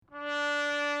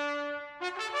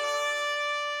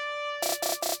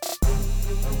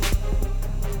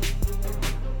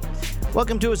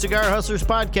Welcome to a Cigar Hustlers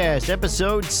podcast,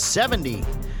 episode 70.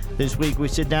 This week we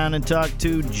sit down and talk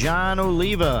to John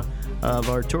Oliva of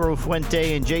Arturo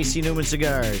Fuente and JC Newman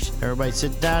Cigars. Everybody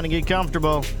sit down and get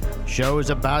comfortable. Show is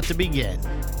about to begin.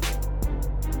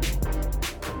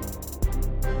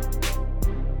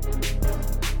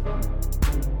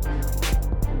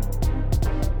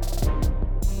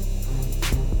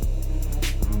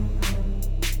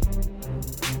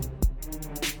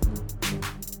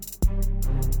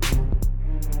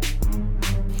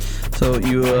 So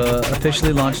you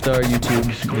officially launched our YouTube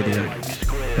video.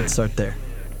 Let's start there.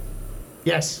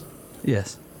 Yes.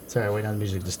 Yes. Sorry, wait on the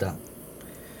music to stop.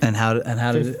 And how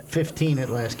did it? 15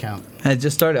 at last count. It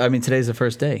just started. I mean, today's the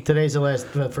first day. Today's the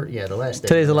last. The last day.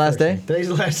 Today's the last day. Today's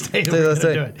the last day. Today's the last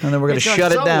day. And then we're gonna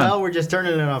shut it down. Well, we're just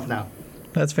turning it off now.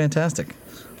 That's fantastic.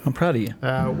 I'm proud of you.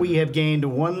 We have gained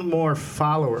one more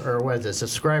follower, or what is it,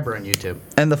 subscriber on YouTube.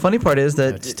 And the funny part is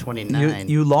that it's 29.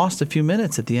 You lost a few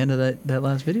minutes at the end of that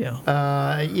last video.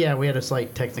 Yeah, we had a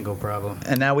slight technical problem.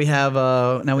 And now we have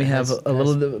a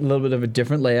little bit of a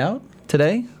different layout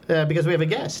today. Because we have a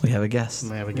guest. We have a guest.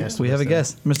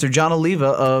 Mr. John Oliva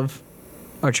of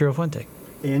Arturo Fuente.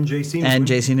 And JC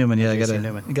Newman. Yeah, JC you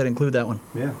Newman. got to include that one.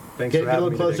 Yeah, thanks Get for a having little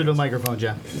me closer today. to the microphone,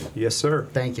 John. Yes, sir.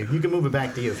 Thank you. You can move it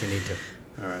back to you if you need to.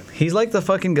 All right. He's like the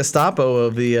fucking Gestapo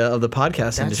of the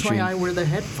podcast industry. That's why I wear the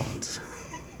headphones.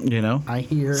 You know? I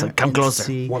hear like, come and closer.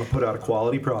 see Want to put out a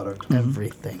quality product.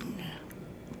 everything.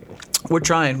 We're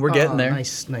trying. We're getting there.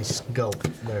 Nice gulp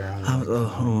there.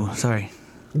 Sorry.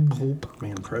 Gulp.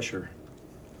 Man, pressure.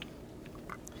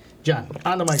 John,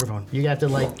 on the microphone. You have to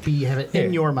have it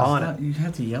in your mouth. On it. You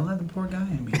have to yell at the poor guy.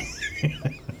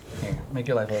 Here, make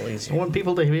your life a little I easier. want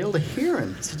people to be able to hear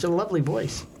him. It's such a lovely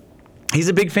voice. He's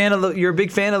a big fan of you're a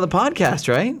big fan of the podcast,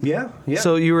 right? Yeah.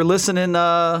 So you were listening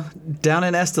down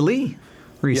in Esteli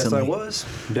recently. Yes, I was.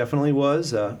 Definitely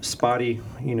was. Spotty,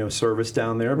 service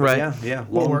down there. But Right. Yeah.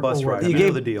 Long bus ride. You I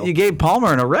know the deal. You gave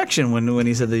Palmer an erection when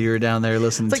he said that you were down there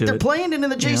listening It's like to they're it. playing it in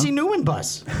the JC Newman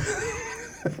bus.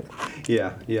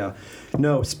 Yeah.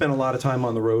 No, spent a lot of time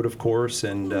on the road, of course,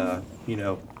 and,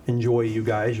 enjoy you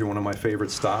guys. You're one of my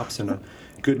favorite stops and a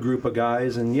good group of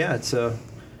guys. And, yeah, it's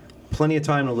plenty of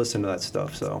time to listen to that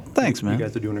stuff. So Thanks, man. You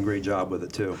guys are doing a great job with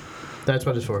it, too. That's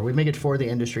what it's for. We make it for the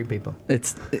industry people.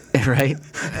 It's right.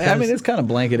 I mean, it's kind of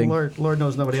blanketing. Lord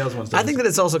knows nobody else wants to. I think that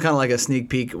it's also kind of like a sneak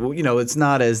peek. It's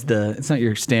not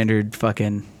your standard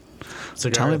fucking.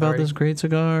 Cigar Tell me about authority. this great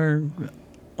cigar.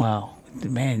 Wow,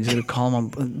 man, you gotta call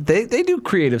them. They do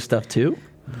creative stuff too.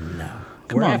 No.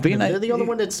 Come on, be nice. They're the only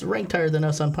one that's ranked higher than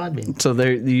us on Podbean. So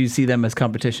you see them as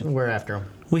competition. We're after them.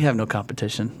 We have no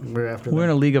competition. We're after We're in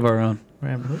them. a league of our own.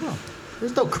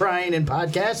 There's no crying in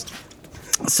podcast.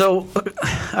 So, all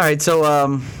right.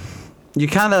 So, you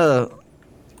kind of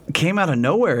came out of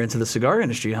nowhere into the cigar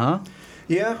industry, huh?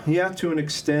 Yeah, to an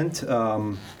extent.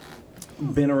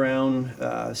 Been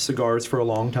around cigars for a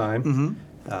long time,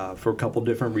 for a couple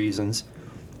different reasons,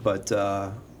 but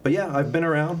yeah, I've been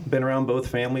around both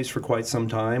families for quite some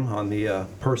time on the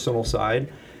personal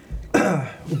side.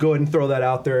 Go ahead and throw that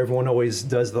out there. Everyone always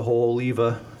does the whole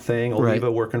Oliva thing. Oliva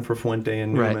Right. working for Fuente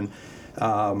and Newman.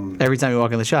 Every time you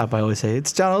walk in the shop, I always say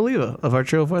it's John Oliva of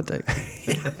Arturo Fuente.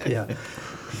 Yeah,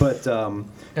 but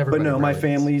no, my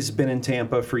family's been in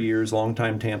Tampa for years,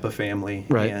 longtime Tampa family,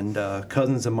 Right. and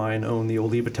cousins of mine own the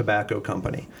Oliva Tobacco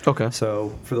Company. Okay.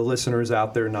 So for the listeners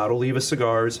out there, not Oliva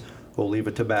Cigars,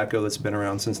 Oliva Tobacco that's been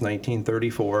around since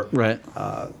 1934. Right.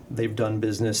 They've done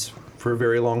business for a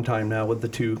very long time now with the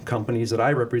two companies that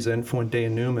I represent, Fuente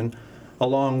and Newman,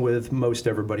 along with most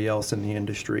everybody else in the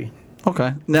industry.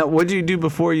 Okay. Now, what did you do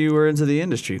before you were into the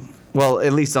industry? Well,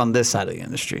 at least on this side of the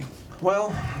industry.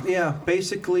 Well, yeah,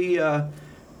 basically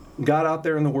got out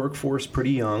there in the workforce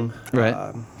pretty young.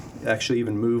 Right. Actually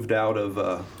even moved out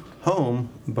of home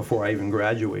before I even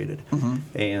graduated.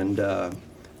 And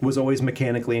was always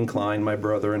mechanically inclined, my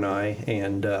brother and I,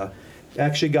 and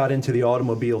actually got into the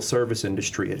automobile service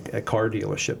industry at car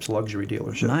dealerships, luxury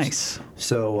dealerships. Nice.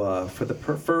 So for the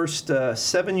first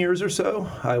 7 years or so,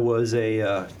 I was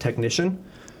a technician.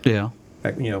 Yeah.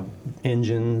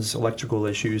 Engines, electrical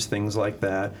issues, things like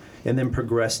that, and then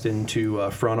progressed into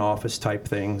front office type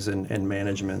things and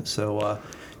management. So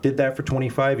did that for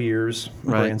 25 years.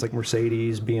 Right. Brands like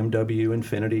Mercedes, BMW,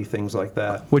 Infiniti, things like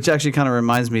that. Which actually kind of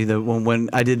reminds me that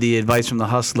when I did the advice from the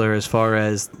Hustler as far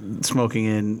as smoking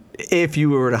in, if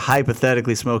you were to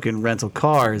hypothetically smoke in rental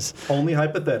cars. Only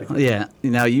hypothetically. Yeah.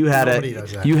 Now you had Nobody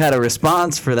does that. you had a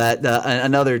response for that,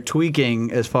 another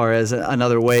tweaking as far as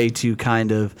another way to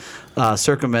kind of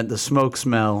circumvent the smoke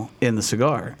smell in the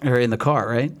cigar or in the car,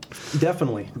 right?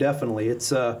 Definitely.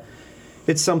 It's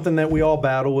it's something that we all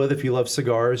battle with. If you love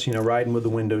cigars, riding with the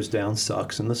windows down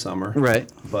sucks in the summer.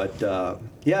 Right. But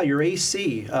yeah, your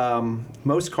AC.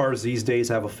 Most cars these days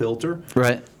have a filter.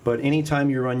 Right. But anytime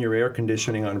you run your air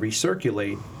conditioning on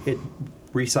recirculate, it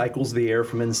recycles the air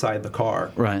from inside the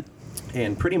car. Right.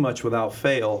 And pretty much without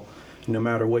fail, no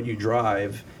matter what you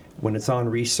drive, when it's on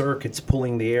recirc, it's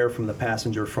pulling the air from the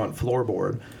passenger front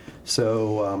floorboard.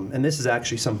 So, and this is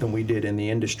actually something we did in the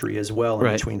industry as well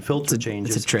in between filter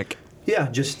changes. It's a trick. Yeah,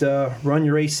 just run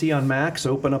your AC on max,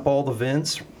 open up all the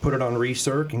vents, put it on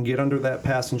recirc, and get under that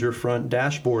passenger front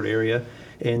dashboard area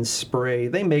and spray.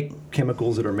 They make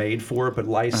chemicals that are made for it, but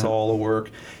Lysol will work.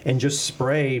 And just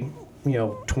spray,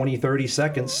 20, 30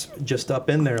 seconds just up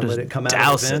in there and let it come out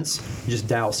of the vents. Just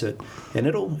douse it. And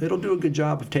it'll do a good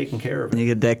job of taking care of it. And you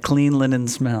get that clean linen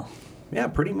smell. Yeah,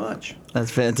 pretty much.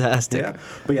 That's fantastic. Yeah,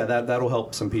 but yeah, that'll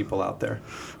help some people out there.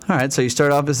 All right, so you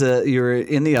start off as you were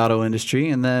in the auto industry,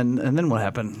 and then what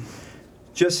happened?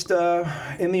 Just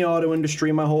in the auto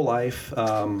industry my whole life.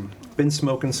 Been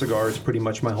smoking cigars pretty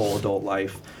much my whole adult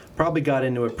life. Probably got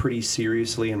into it pretty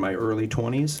seriously in my early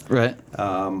 20s. Right.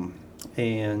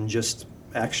 And just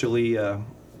actually,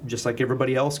 just like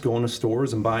everybody else, going to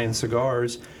stores and buying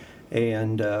cigars.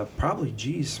 And probably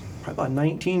about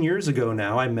 19 years ago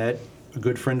now, I met a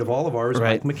good friend of all of ours,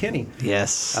 Mike McKinney.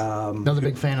 Yes. Another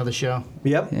big fan of the show.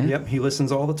 Yep. He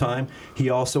listens all the time. He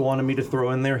also wanted me to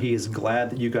throw in there, he is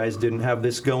glad that you guys didn't have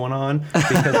this going on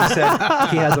because he said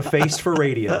he has a face for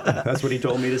radio. That's what he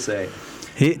told me to say.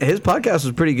 His podcast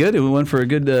was pretty good. It went for a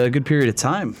good period of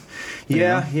time.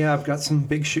 Yeah, I've got some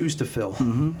big shoes to fill.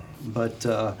 Mm-hmm.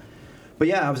 But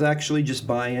yeah, I was actually just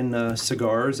buying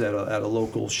cigars at a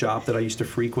local shop that I used to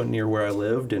frequent near where I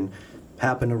lived, and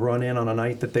happened to run in on a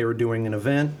night that they were doing an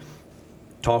event.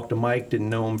 Talked to Mike, didn't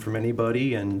know him from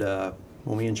anybody, and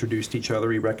when we introduced each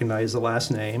other, he recognized the last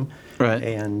name. Right.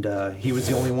 And he was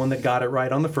the only one that got it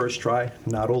right on the first try.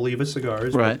 Not Oliva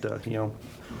cigars, right. But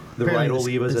the right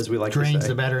Olivas, as we like to say. Drains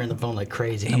the battery in the phone like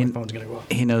crazy. How many phones gonna go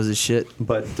off? He knows his shit.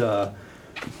 But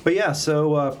yeah,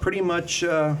 so pretty much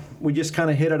we just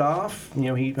kind of hit it off.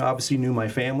 He obviously knew my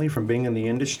family from being in the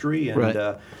industry,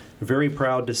 and very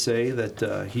proud to say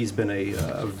that he's been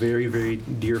a very, very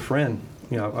dear friend.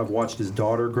 I've watched his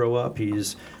daughter grow up.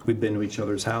 We've been to each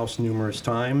other's house numerous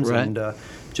times, and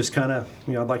just kind of,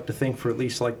 I'd like to think for at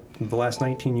least like the last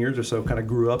 19 years or so, kind of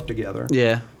grew up together.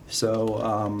 Yeah.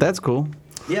 So that's cool.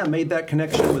 Yeah, made that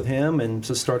connection with him, and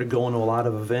just started going to a lot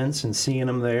of events and seeing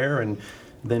him there, and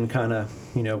then kind of,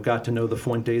 got to know the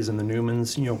Fuentes and the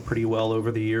Newmans, pretty well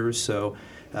over the years. So,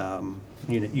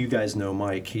 you guys know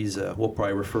Mike. He's we'll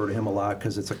probably refer to him a lot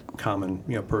because it's a common,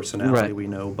 personality we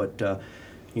know. But,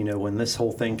 when this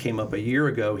whole thing came up a year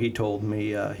ago, he told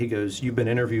me, he goes, "You've been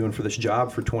interviewing for this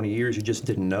job for 20 years. You just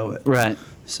didn't know it." Right.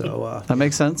 So that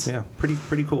makes sense. Yeah,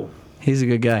 pretty cool. He's a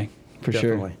good guy. For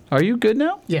Definitely. Sure. Are you good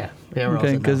now? Yeah, we're all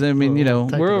okay. set Because now.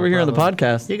 we're over here on the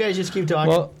podcast. You guys just keep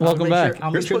talking. Welcome back.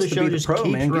 I'll You're make sure the supposed to show be the just pro,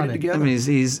 keeps man. Get it running. together. I mean,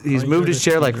 he's Make moved sure his this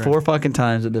chair keeps like running. 4 fucking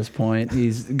times at this point.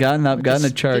 He's gotten up, gotten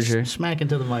a charger. Just smack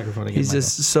into the microphone again. He's Michael.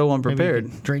 just so Maybe unprepared. you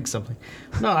could drink something.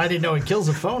 No, I didn't know it kills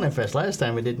the phone at first. Last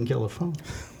time it didn't kill the phone.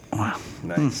 Wow.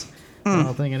 Nice. The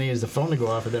whole thing I need is the phone to go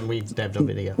off, and then we have no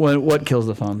video. What kills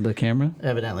the phone? The camera?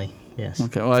 Evidently, yes.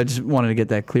 Okay. Well, I just wanted to get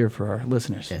that clear for our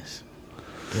listeners. Yes.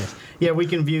 Yeah, we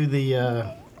can view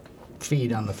the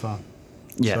feed on the phone.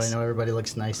 Yes. So I know everybody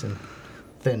looks nice and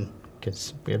thin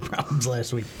because we had problems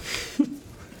last week.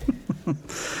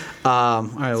 All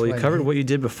right. Well, you covered what you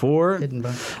did before. Hidden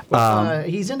by.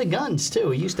 He's into guns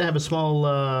too. He used to have a small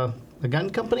a gun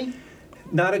company.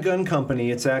 Not a gun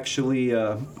company. It's actually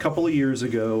a couple of years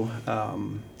ago.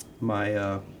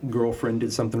 My girlfriend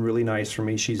did something really nice for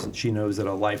me. She knows that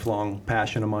a lifelong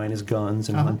passion of mine is guns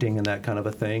and hunting and that kind of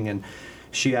a thing. And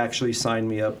she actually signed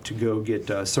me up to go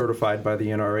get certified by the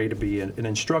NRA to be an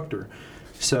instructor.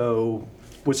 So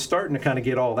was starting to kind of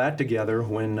get all that together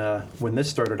when this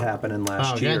started happening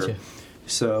last year. Gotcha.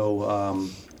 So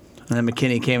And then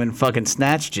McKinney came and fucking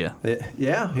snatched you.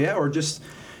 Yeah, or just,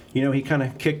 he kind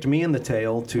of kicked me in the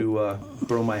tail to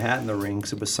throw my hat in the ring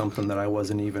because it was something that I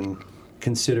wasn't even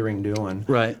considering doing.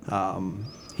 Right.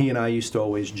 He and I used to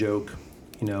always joke,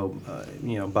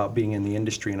 about being in the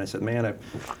industry, and I said, man,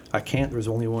 I can't. There's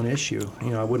only one issue.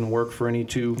 I wouldn't work for any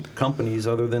two companies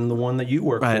other than the one that you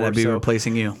work for. Right, I'd be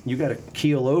replacing you. You got to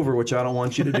keel over, which I don't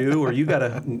want you to do, or you got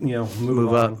to,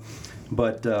 move on. up.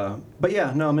 But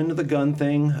yeah, no, I'm into the gun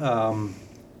thing.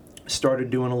 Started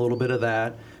doing a little bit of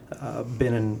that.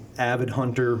 Been an avid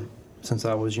hunter since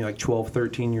I was, like 12,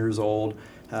 13 years old.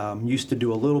 Used to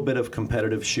do a little bit of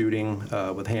competitive shooting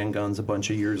with handguns a bunch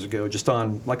of years ago, just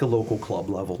on like a local club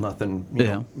level, nothing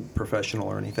professional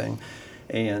or anything.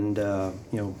 and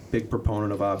big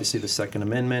proponent of obviously the Second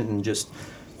Amendment, and just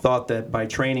thought that by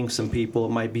training some people, it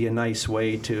might be a nice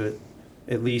way to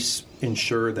at least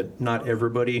ensure that not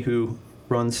everybody who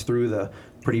runs through the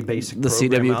pretty basic the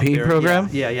program CWP out there, program.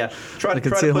 Yeah. Try to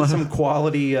put some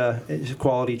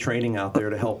quality training out there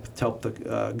to help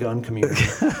the gun community.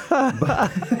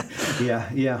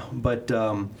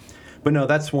 But no,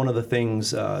 that's one of the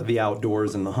things, the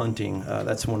outdoors and the hunting.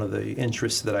 That's one of the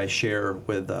interests that I share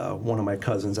with one of my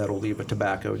cousins at Oliva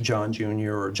Tobacco, John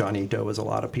Jr. or Johnito, as a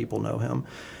lot of people know him.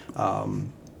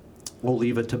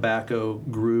 Oliva Tobacco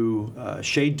grew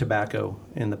shade tobacco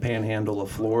in the panhandle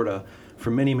of Florida for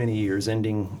many, many years,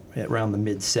 ending around the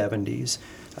mid-'70s.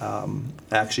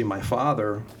 Actually, my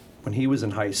father, when he was in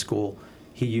high school,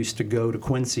 he used to go to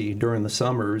Quincy during the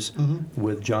summers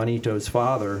with Johnito's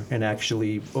father and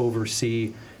actually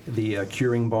oversee the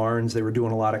curing barns. They were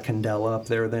doing a lot of candela up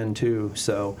there then, too.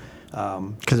 So,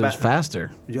 because it was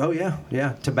faster. Oh,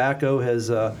 yeah. Tobacco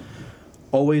has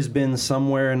always been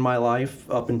somewhere in my life.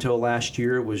 Up until last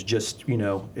year, it was just,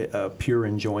 pure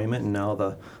enjoyment, and now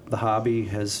the hobby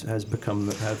has become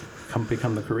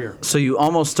the career. So you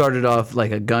almost started off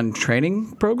like a gun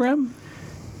training program?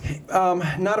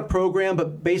 Not a program,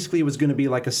 but basically it was going to be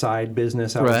like a side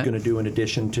business I was going to do in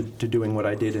addition to doing what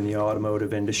I did in the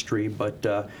automotive industry.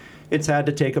 But it's had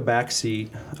to take a back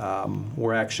seat.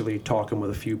 We're actually talking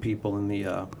with a few people in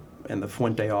the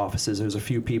Fuente offices. There's a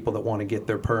few people that want to get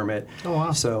their permit. Oh,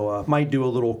 wow. So might do a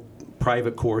little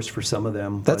private course for some of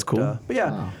them. That's cool. But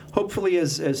yeah, wow. Hopefully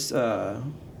as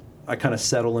I kind of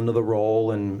settle into the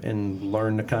role and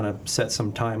learn to kind of set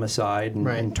some time aside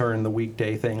and turn the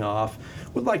weekday thing off.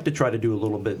 Would like to try to do a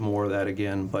little bit more of that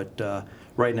again, but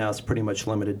right now it's pretty much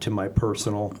limited to my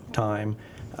personal time.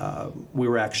 We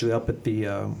were actually up at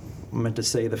the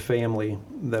family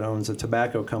that owns a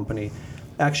tobacco company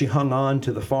actually hung on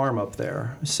to the farm up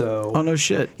there. So. Oh, no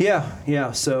shit.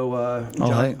 Yeah. So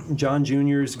John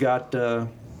Jr.'s got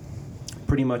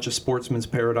pretty much a sportsman's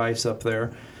paradise up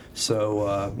there.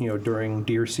 So, during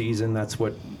deer season, that's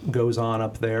what goes on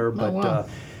up there. But wow.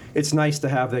 It's nice to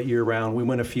have that year-round. We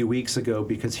went a few weeks ago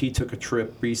because he took a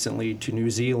trip recently to New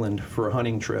Zealand for a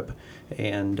hunting trip.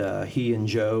 And he and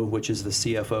Joe, which is the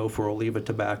CFO for Oliva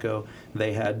Tobacco,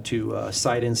 they had to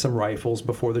sight in some rifles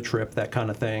before the trip, that kind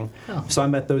of thing. Oh. So I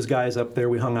met those guys up there.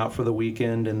 We hung out for the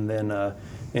weekend, and then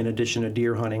in addition to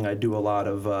deer hunting, I do a lot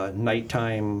of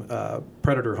nighttime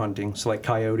predator hunting, so like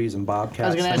coyotes and bobcats. I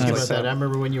was going to ask you about like that. I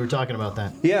remember when you were talking about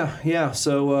that. Yeah.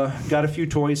 So got a few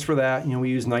toys for that. We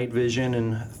use night vision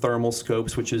and thermal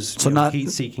scopes, which is not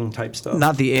heat-seeking type stuff.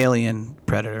 Not the alien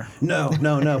predator. No.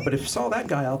 But if you saw that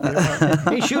guy out there,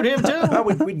 Hey, shoot him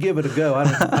too. we'd give it a go.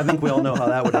 I think we all know how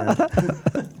that would end.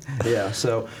 Yeah.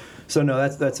 So no,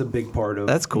 that's a big part of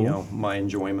that's cool. My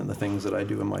enjoyment, the things that I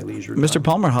do in my leisure Mr. time.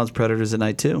 Palmer hunts predators at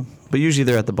night too, but usually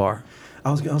they're at the bar. I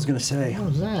was going to say. What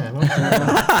was that?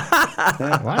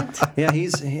 What? Yeah,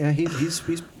 he's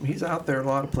out there in a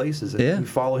lot of places. Yeah. You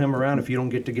follow him around. If you don't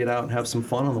get to get out and have some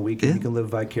fun on the weekend, you can live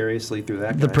vicariously through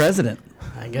that guy. The president,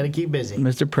 I got to keep busy.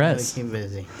 Mr. Press. Keep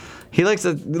busy. He likes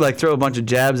to throw a bunch of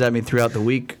jabs at me throughout the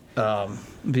week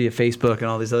via Facebook and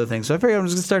all these other things. So I figured I'm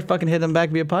just gonna start fucking hitting him back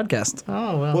via podcast.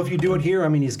 Oh, well. Well, if you do it here,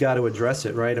 he's got to address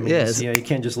it, right? Yes. You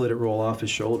can't just let it roll off his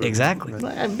shoulder. Exactly.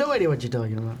 I have no idea what you're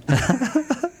talking about.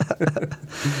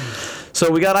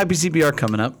 So we got IPCPR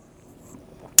coming up.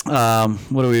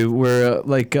 What are we? We're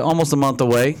almost a month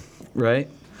away, right?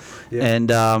 Yeah. And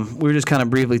we were just kind of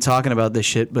briefly talking about this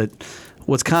shit. But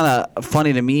what's kind of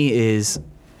funny to me is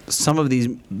some of these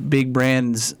big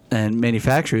brands and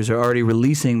manufacturers are already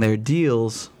releasing their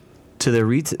deals to their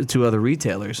to other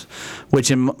retailers,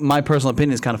 which in my personal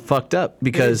opinion is kind of fucked up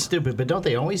because it's stupid. But don't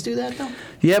they always do that though?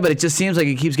 Yeah, but it just seems like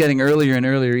it keeps getting earlier and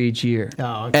earlier each year.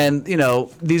 Oh, okay. And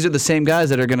these are the same guys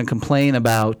that are going to complain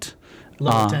about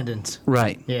low attendance.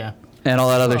 Right. Yeah. And all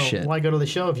that other shit. Why go to the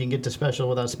show if you can get to special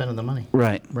without spending the money?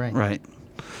 Right.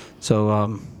 So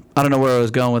I don't know where I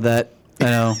was going with that. I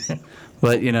know.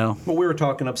 But, Well, we were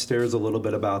talking upstairs a little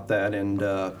bit about that, and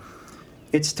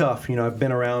it's tough. I've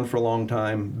been around for a long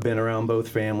time, been around both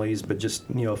families, but just,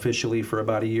 officially for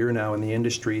about a year now in the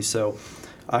industry. So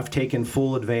I've taken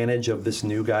full advantage of this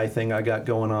new guy thing I got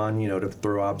going on, to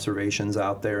throw observations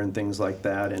out there and things like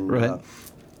that. And, right.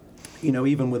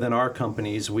 Even within our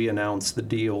companies, we announce the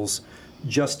deals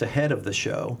just ahead of the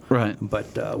show. Right.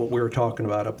 But what we were talking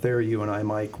about up there, you and I,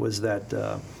 Mike, was that,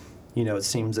 it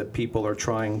seems that people are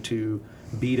trying to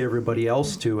beat everybody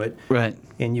else to it. Right.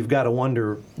 And you've got to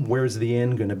wonder, where's the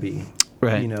end going to be?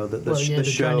 Right. The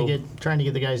show. Trying to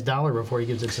get the guy's dollar before he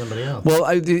gives it to somebody else. Well,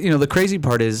 the crazy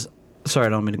part is, sorry, I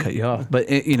don't mean to cut you off, but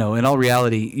in all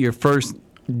reality, your first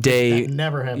day. That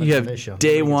never happens You on have this show.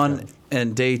 day Nobody one gets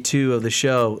and day two of the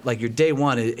show. Like your day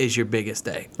one is your biggest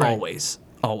day, Right.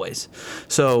 always.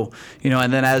 So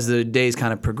and then as the days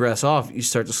kind of progress off, you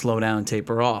start to slow down and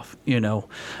taper off.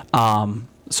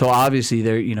 So obviously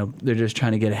they're just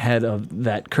trying to get ahead of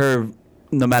that curve.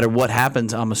 No matter what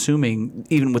happens, I'm assuming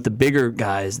even with the bigger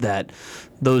guys that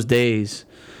those days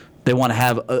they want to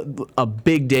have a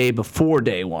big day before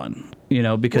day one.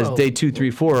 Because Well, day 2,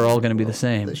 3, 4 are all going to be the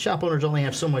same. The shop owners only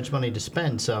have so much money to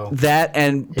spend, so That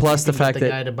and if plus you the can fact get the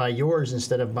that guy to buy yours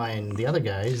instead of buying the other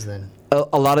guys, then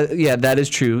a lot of that is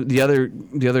true. The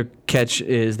other catch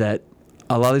is that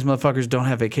a lot of these motherfuckers don't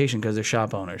have vacation because they're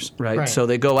shop owners, right? Right. So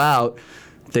they go out,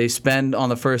 they spend on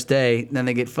the first day, then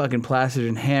they get fucking plastered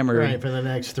and hammered, right for the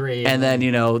next 3, and then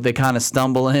they kind of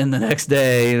stumble in the next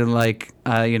day and like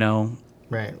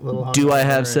right, little do I hungover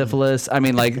have and- syphilis? I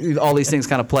mean, like all these things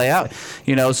kind of play out,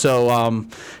 So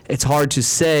it's hard to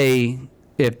say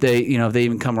if they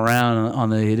even come around on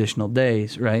the additional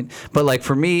days, right? But like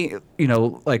for me,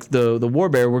 like the War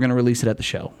Bear, we're gonna release it at the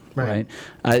show, Right.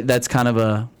 right? That's kind of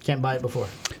a Can't buy it before.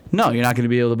 no. You're not going to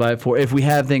be able to buy it for. If we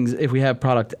have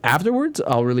product afterwards,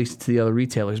 I'll release it to the other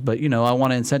retailers. But I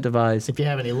want to incentivize. If you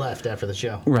have any left after the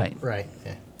show. Right. Right.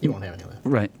 Yeah. You won't have any left.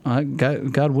 Right.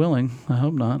 God willing. I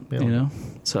hope not. Yeah.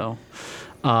 So,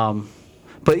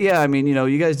 but yeah, I mean,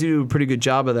 you guys do a pretty good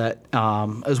job of that,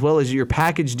 as well as your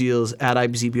package deals at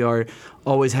IBCPR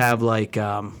always have like,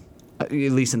 at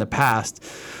least in the past,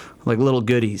 like little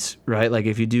goodies, right? Like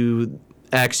if you do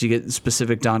X, you get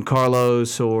specific Don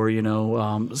Carlos or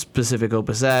specific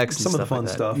Opus X. And Some of the stuff fun like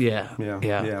that. stuff.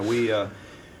 Yeah.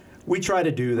 We try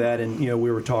to do that, and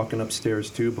we were talking upstairs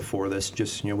too before this.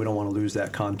 Just we don't want to lose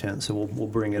that content, so we'll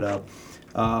bring it up.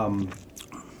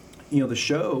 The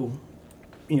show,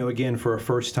 again for a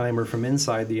first timer from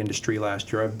inside the industry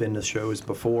last year. I've been to shows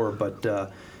before, but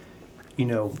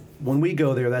when we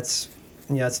go there, that's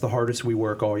the hardest we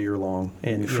work all year long,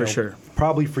 and For sure.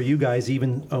 Probably for you guys,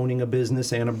 even owning a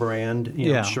business and a brand,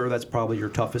 Yeah. I'm sure that's probably your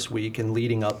toughest week and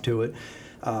leading up to it.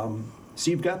 So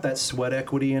you've got that sweat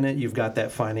equity in it. You've got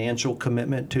that financial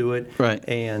commitment to it. Right.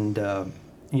 And,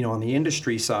 on the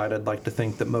industry side, I'd like to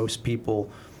think that most people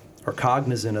are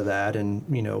cognizant of that and,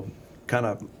 kind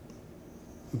of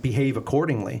behave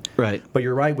accordingly. Right. But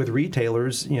you're right with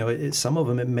retailers, some of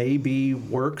them it may be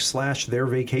work / their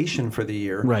vacation for the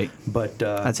year. Right. But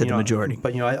I'd say the majority.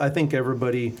 But I think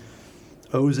everybody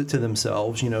owes it to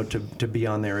themselves, to be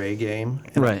on their A game.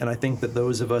 And, Right. And I think that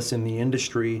those of us in the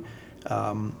industry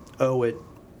owe it,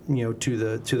 to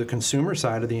the consumer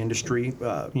side of the industry.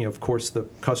 Of course, the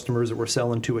customers that we're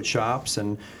selling to at shops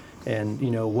and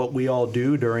what we all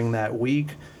do during that week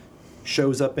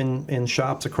shows up in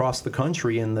shops across the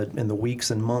country in the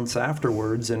weeks and months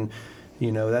afterwards. And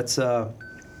that's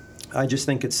I just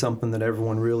think it's something that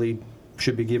everyone really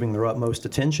should be giving their utmost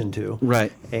attention to.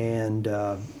 Right. And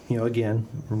again,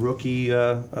 rookie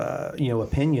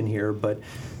opinion here, but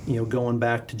going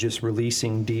back to just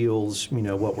releasing deals,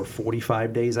 we're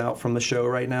 45 days out from the show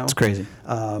right now. It's crazy.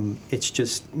 It's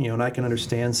just, and I can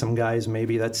understand some guys,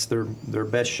 maybe that's their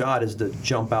best shot is to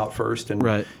jump out first and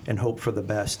Right. and hope for the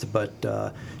best. But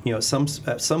at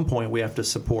some point we have to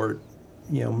support,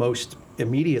 most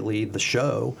immediately the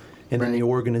show and then Right. the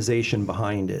organization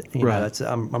behind it. Right.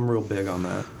 I'm real big on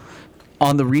that.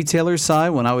 On the retailer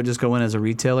side, when I would just go in as a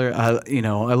retailer, I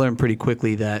learned pretty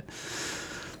quickly that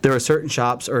there are certain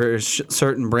shops or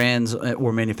certain brands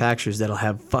or manufacturers that'll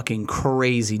have fucking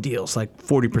crazy deals, like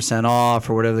 40% off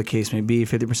or whatever the case may be,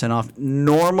 50% off.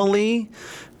 Normally,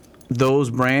 those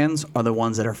brands are the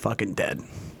ones that are fucking dead.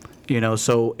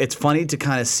 So it's funny to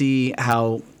kind of see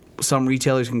how some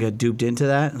retailers can get duped into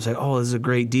that. It's like, oh, this is a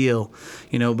great deal,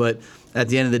 but at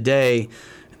the end of the day,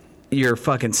 you're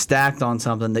fucking stacked on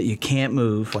something that you can't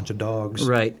move. Bunch of dogs.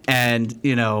 Right. And,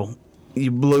 you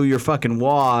blew your fucking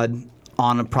wad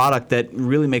on a product that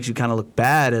really makes you kind of look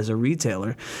bad as a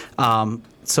retailer.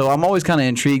 So I'm always kind of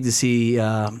intrigued to see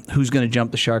who's going to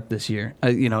jump the shark this year.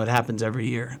 It happens every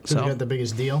year. So So you got the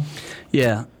biggest deal?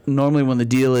 yeah, normally when the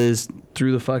deal is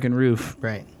through the fucking roof,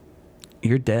 Right.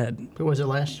 you're dead. Who was it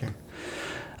last year?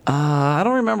 I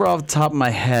don't remember off the top of my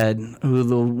head who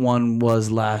the one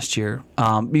was last year.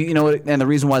 And the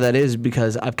reason why that is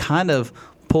because I've kind of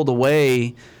pulled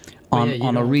away Well, on, yeah, you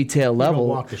on a don't- retail you don't level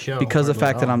walk the show because of the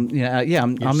hardly fact at that all.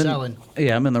 I'm in selling.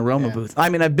 I'm in the Roma Yeah. booth. I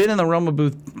mean, I've been in the Roma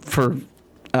booth for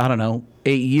I don't know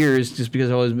 8 years just because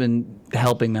I've always been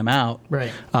helping them out.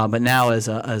 Right. But now as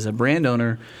a brand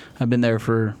owner, I've been there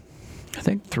for I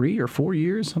think 3 or 4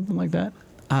 years, something like that.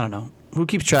 I don't know. Who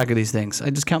keeps track of these things? I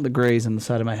just count the grays on the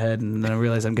side of my head, and then I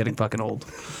realize I'm getting fucking old.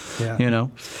 Yeah.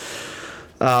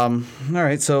 All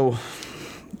right, so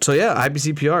So yeah,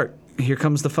 IBCPR. Here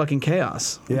comes the fucking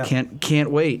chaos. Yeah.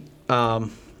 Can't wait. I'm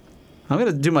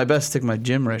gonna do my best to stick my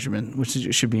gym regimen, which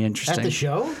should be interesting. At the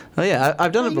show? Oh yeah,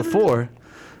 I've done it you gonna before.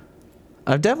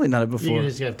 I've definitely done it before. You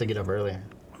just have to get up earlier.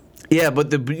 Yeah, but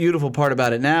the beautiful part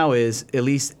about it now is, at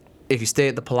least if you stay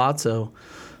at the Palazzo,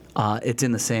 it's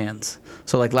in the sands.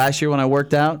 So like last year when I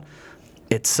worked out,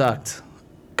 it sucked.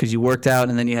 Because you worked out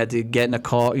and then you had to get in a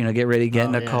car, get ready to get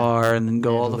in a car and then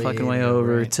go all the fucking way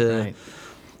over to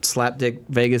Slapdick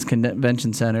Vegas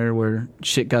Convention Center where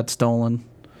shit got stolen.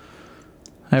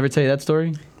 I ever tell you that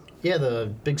story? Yeah,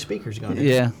 the big speaker's going in.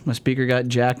 Yeah, my speaker got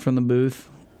jacked from the booth.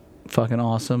 Fucking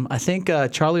awesome. I think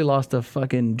Charlie lost a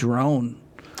fucking drone.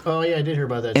 Oh, yeah, I did hear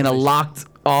about that. In a locked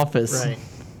office. Right.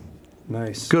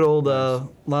 Nice. Good old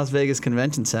Las Vegas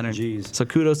Convention Center. Jeez. So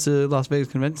kudos to Las Vegas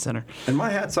Convention Center. And my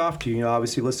hat's off to you.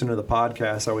 Obviously, listen to the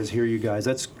podcast. I always hear you guys.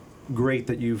 That's great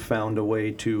that you've found a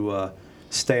way to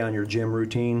stay on your gym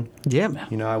routine. Yeah,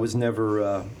 man. I was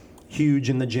never huge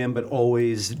in the gym, but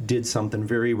always did something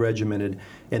very regimented.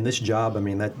 And this job, I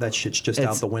mean, that shit's just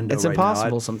out the window right now. It's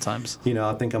impossible sometimes.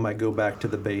 I think I might go back to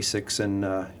the basics and,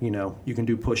 you can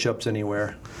do push-ups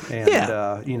anywhere.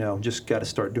 And, just got to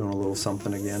start doing a little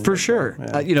something again. For sure.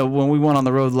 Yeah. When we went on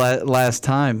the road last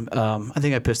time, I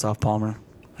think I pissed off Palmer.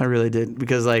 I really did.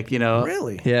 Because,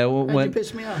 Really? Yeah. How'd you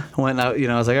piss me off? When I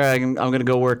was like, all right, I'm going to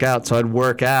go work out. So I'd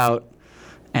work out,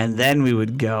 and then we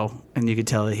would go. And you could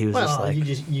tell that he was just like...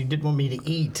 you didn't want me to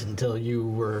eat until you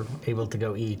were able to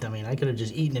go eat. I mean, I could have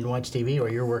just eaten and watched TV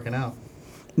while you were working out.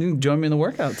 You can join me in the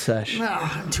workout sesh. No,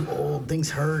 I'm too old.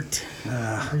 Things hurt.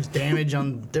 There's damage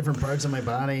on different parts of my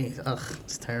body. Ugh,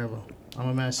 it's terrible. I'm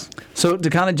a mess. So to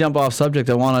kind of jump off subject,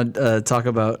 I want to talk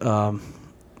about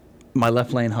my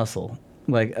left lane hustle.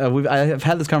 I've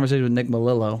had this conversation with Nick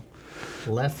Melillo.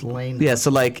 Left lane. Yeah,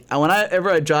 so whenever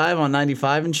I drive on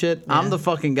 95 and shit, I'm the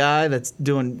fucking guy that's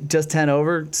doing just 10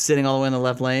 over, sitting all the way in the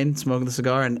left lane, smoking the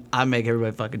cigar, and I make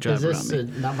everybody fucking drive around me. Is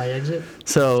this not my exit?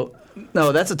 So,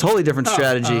 no, that's a totally different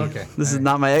strategy. Oh, okay. This is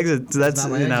not my exit. That's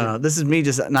not my no. This is me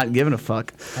just not giving a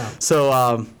fuck. Oh. So,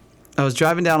 I was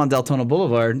driving down on Deltona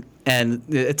Boulevard, and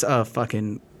it's a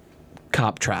fucking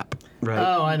cop trap, right?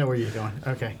 Oh, I know where you're going.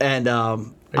 Okay. And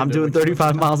I'm doing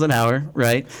 35 miles an hour,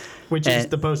 right? Which is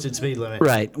the posted speed limit.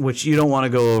 Right, which you don't want to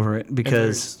go over it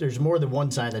because... There's more than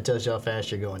one sign that tells you how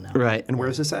fast you're going now. Right. And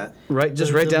where's this at? Right,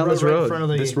 just right down this road. Right in front of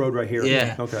This road right here?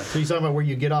 Yeah. Okay. So you're talking about where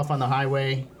you get off on the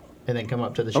highway and then come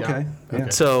up to the shop? Okay. Yeah.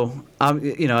 So,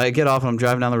 I get off and I'm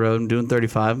driving down the road. I'm doing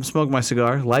 35. I'm smoking my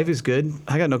cigar. Life is good.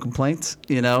 I got no complaints,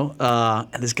 And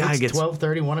this guy gets...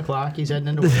 12:30, 1 o'clock. He's heading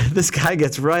into work. This guy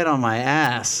gets right on my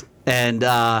ass. And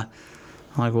I'm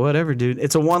like, whatever, dude.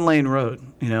 It's a one-lane road,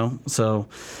 So...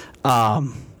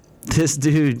 this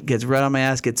dude gets right on my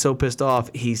ass, gets so pissed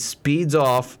off, he speeds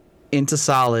off into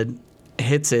solid,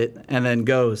 hits it, and then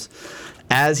goes.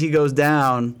 As he goes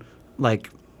down,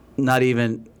 not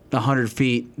even 100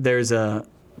 feet, there's a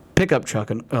pickup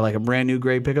truck, like a brand new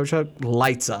gray pickup truck,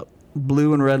 lights up,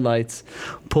 blue and red lights,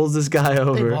 pulls this guy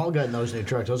over. They've all gotten those new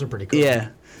trucks. Those are pretty cool. Yeah.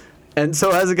 And so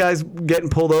as the guy's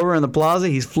getting pulled over in the plaza,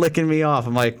 he's flicking me off.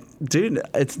 I'm like, dude,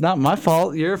 it's not my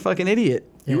fault. You're a fucking idiot.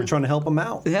 You were trying to help him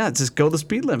out. Yeah, just go the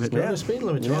speed limit. Go the speed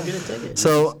limit. You won't get a ticket.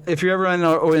 So if you're ever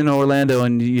in Orlando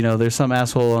and there's some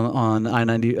asshole on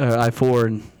I-90 or I-4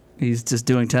 and he's just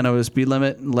doing 10 over the speed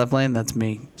limit left lane, that's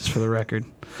me. Just for the record.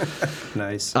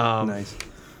 Nice. Nice.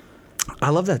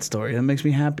 I love that story. That makes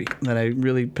me happy that I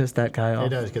really pissed that guy off. It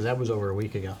does, because that was over a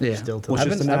week ago. Yeah. Still to Well, it's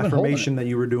just an I've been holding affirmation that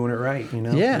you were doing it right.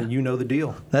 Yeah. You know the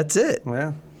deal. That's it.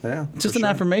 Yeah. Just an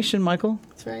affirmation, Michael.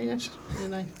 It's very nice. Very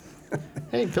nice.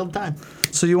 Hey, fill the time.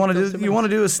 So you want to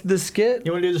do this skit?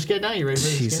 You want to do the skit now? You ready for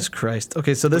the Jesus skit? Christ.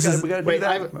 Okay, so this is We got to do Wait, that.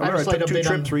 I have a slight I took 2 update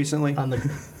trips recently. on the.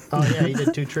 Oh yeah, he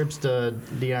did 2 trips to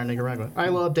DR Nicaragua. I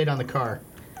will update on the car.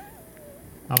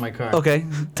 On my car. okay.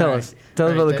 Tell us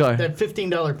about the car. That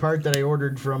 $15 part that I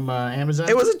ordered from Amazon.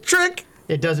 It was a trick.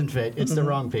 It doesn't fit. It's the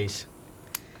wrong piece.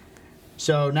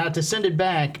 So now to send it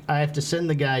back, I have to send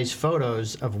the guys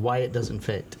photos of why it doesn't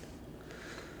fit.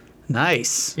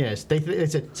 Nice. Yes, they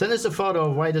said, send us a photo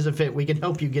of why it doesn't fit. We can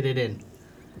help you get it in.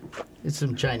 It's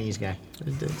some Chinese guy.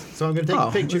 So I'm going to take a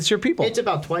picture. It's your people. It's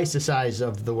about twice the size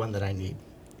of the one that I need.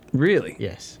 Really?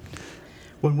 Yes.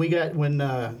 When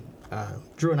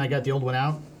Drew and I got the old one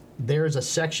out, there's a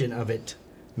section of it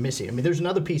missing. I mean, there's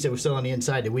another piece that was still on the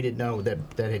inside that we didn't know that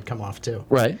had come off too.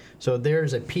 Right. So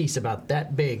there's a piece about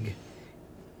that big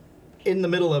in the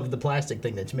middle of the plastic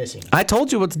thing that's missing. I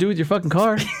told you what to do with your fucking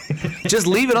car. Just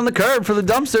leave it on the curb for the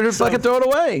dumpster to fucking throw it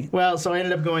away. Well, so I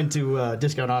ended up going to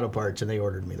Discount Auto Parts, and they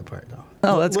ordered me the part, though.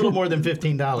 Oh, that's a little good. more than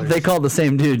 $15. They called the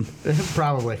same dude.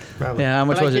 Probably. Yeah, how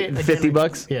much But was I it? can't- 50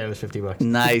 bucks? Yeah, it was $50.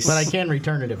 Nice. But I can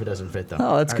return it if it doesn't fit, though.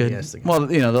 Oh, that's I already good. asked the guy. Well,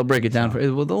 they'll break it down for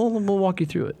you. We'll walk you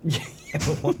through it.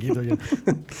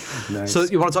 Nice. So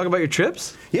you want to talk about your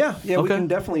trips? Yeah, we Okay. can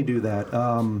definitely do that.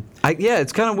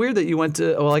 It's kind of weird that you went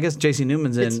to. Well, I guess J.C.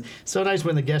 Newman's in. It's so nice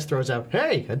when the guest throws out,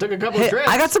 "Hey, I took a couple Hey, of trips.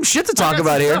 I got some shit to talk got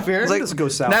about some here. stuff here. It's like, Let's go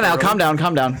south No, early. calm down.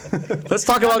 Let's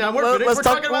talk about. down, we're let's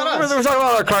talking about us. We're talking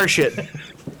about our car shit.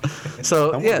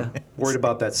 So yeah, Worried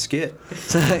about that skit.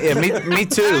 yeah, me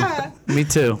too. Me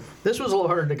too. This was a little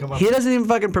harder to come up He with. doesn't even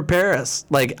fucking prepare us.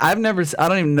 Like I don't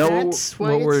even know That's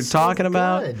why what we're it's so talking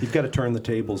about. good. You've got to turn the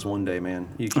tables one day, man.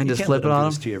 You And just can't flip let it him on do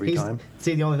this him? to you every time.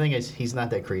 See, the only thing is he's not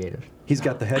that creative. He's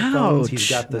got the headphones.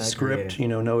 He's Ouch. got the Not script.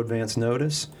 creative. No advance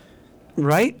notice.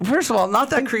 Right? First of all, not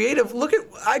that creative. Look at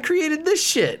I created this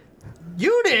shit.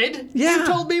 You did? Yeah. You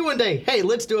told me one day, "Hey,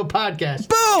 let's do a podcast."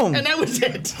 Boom. And that was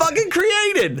it. Fucking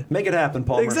created. Make it happen,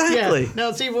 Palmer. Exactly. Yeah.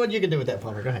 Now, see what you can do with that,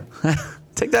 Palmer. Go ahead.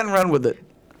 Take that and run with it.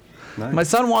 Nice. My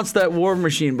son wants that war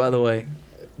machine, by the way.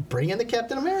 Bring in the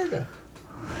Captain America.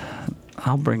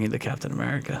 I'll bring you the Captain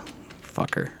America.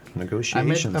 Fucker.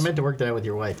 Negotiations. I meant to work that out with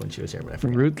your wife when she was here, but I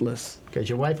forgot. Ruthless. Because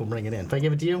your wife will bring it in. If I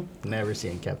give it to you, never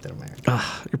seeing Captain America.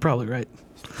 You're probably right.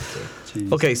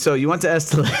 Jeez. Okay, so you went to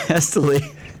Esteli.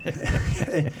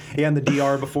 Yeah, and the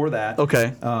DR before that.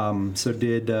 Okay. So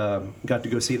got to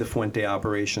go see the Fuente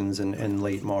operations in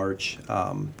late March.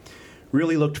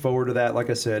 Really looked forward to that. Like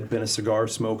I said, been a cigar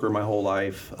smoker my whole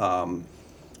life.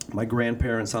 My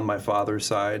grandparents on my father's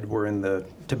side were in the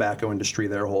tobacco industry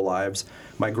their whole lives.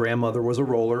 My grandmother was a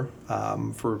roller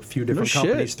for a few different shit.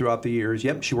 companies throughout the years.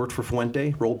 Yep, she worked for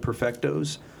Fuente, rolled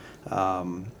Perfectos.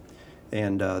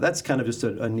 And that's kind of just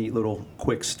a neat little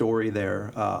quick story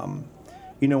there.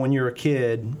 When you're a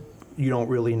kid, you don't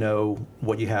really know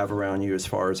what you have around you as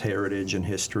far as heritage and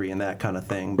history and that kind of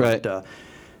thing. Right. But,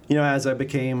 as I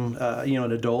became,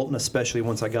 an adult, and especially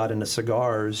once I got into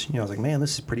cigars, I was like, man,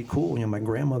 this is pretty cool. My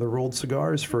grandmother rolled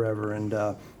cigars forever, and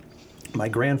my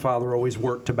grandfather always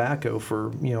worked tobacco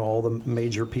for, all the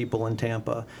major people in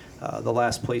Tampa. The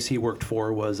last place he worked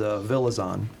for was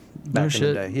Villazon back in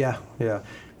the day. Yeah.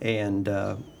 And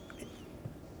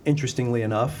interestingly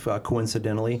enough,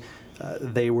 coincidentally,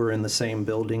 they were in the same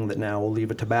building that now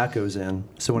Oliva Tobacco's in.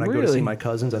 So when I go to see Really? my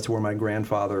cousins, that's where my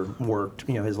grandfather worked,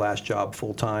 his last job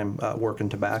full-time working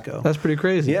tobacco. That's pretty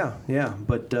crazy. Yeah.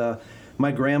 But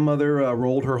my grandmother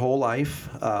rolled her whole life,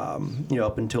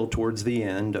 up until towards the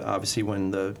end, obviously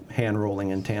when the hand rolling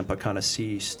in Tampa kind of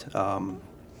ceased.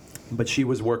 But she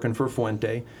was working for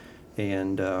Fuente,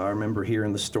 and I remember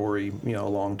hearing the story, a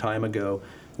long time ago,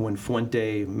 when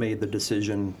Fuente made the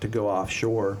decision to go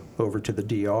offshore over to the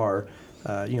DR.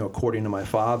 According to my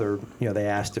father, they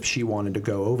asked if she wanted to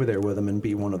go over there with them and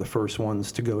be one of the first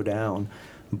ones to go down.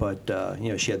 But,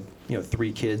 she had,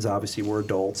 3 kids, obviously were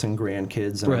adults and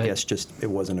grandkids, and Right. I guess just it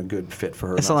wasn't a good fit for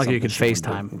her. It's not like you could something she would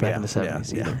FaceTime do. back Yeah, in the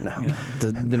 70s yeah, either.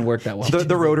 no. Didn't work that well.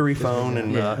 The rotary phone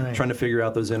and Right. trying to figure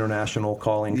out those international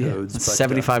calling codes. But,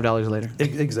 $75 later.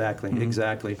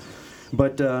 Exactly.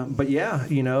 But yeah,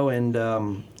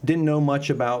 and didn't know much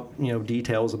about,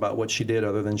 details about what she did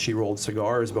other than she rolled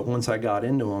cigars. But once I got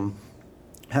into them,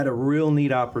 had a real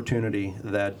neat opportunity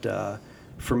that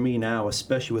for me now,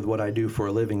 especially with what I do for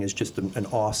a living, is just an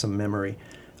awesome memory.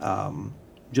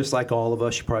 Just like all of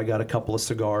us, you probably got a couple of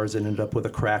cigars and ended up with a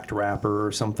cracked wrapper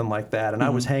or something like that. And I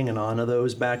was hanging on to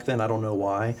those back then. I don't know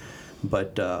why.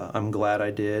 But I'm glad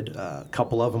I did. A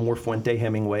couple of them were Fuente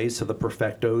Hemingways, so the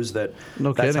Perfectos. That's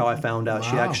kidding. how I found out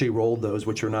she Wow. actually rolled those,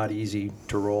 which are not easy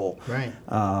to roll. Right.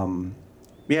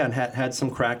 Yeah, and had some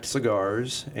cracked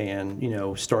cigars, and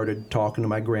started talking to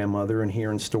my grandmother and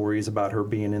hearing stories about her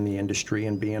being in the industry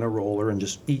and being a roller and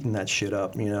just eating that shit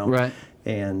up. Right.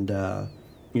 And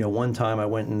one time I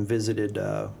went and visited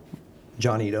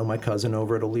Johnito, my cousin,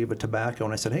 over at Oliva Tobacco,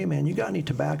 and I said, "Hey man, you got any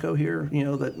tobacco here?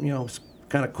 That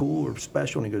kind of cool or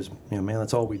special?" And he goes, "Man,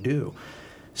 that's all we do."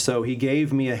 So he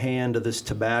gave me a hand of this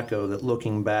tobacco that,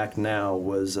 looking back now,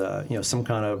 was some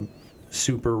kind of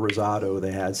super rosado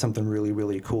they had, something really,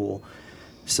 really cool.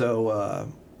 So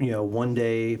one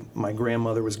day my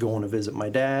grandmother was going to visit my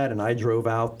dad, and I drove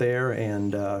out there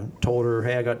and told her,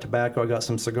 "Hey, I got tobacco, I got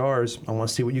some cigars. I want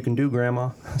to see what you can do, Grandma."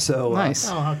 So Nice.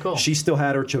 Oh, how cool. she still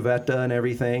had her Chavetta and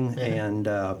everything, and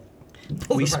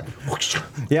we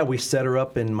set her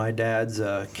up in my dad's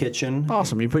kitchen.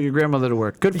 Awesome. You put your grandmother to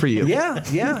work. Good for you. Yeah.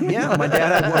 My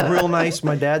dad had one real nice.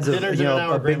 My dad's Dinner's in an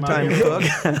hour, a big time Grandma.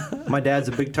 cook. My dad's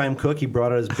a big-time cook. He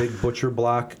brought out his big butcher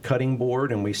block cutting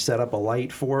board, and we set up a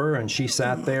light for her, and she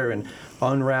sat there and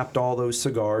unwrapped all those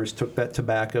cigars, took that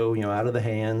tobacco, out of the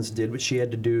hands, did what she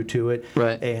had to do to it,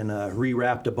 Right. and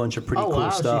rewrapped a bunch of pretty cool wow,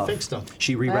 stuff. she fixed them.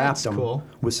 She rewrapped That's them cool.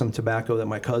 with some tobacco that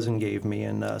my cousin gave me,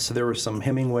 and so there were some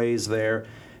Hemingways there.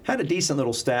 Had a decent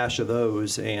little stash of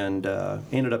those, and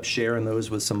ended up sharing those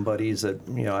with some buddies that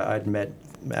I'd met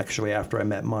actually after I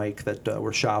met Mike that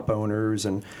were shop owners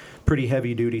and pretty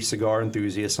heavy duty cigar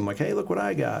enthusiasts. I'm like, hey, look what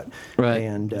I got, Right.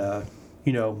 And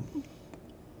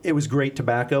it was great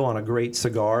tobacco on a great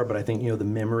cigar, but I think the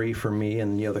memory for me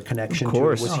and the connection Of to it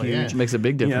course. was Oh, yeah. huge. It makes a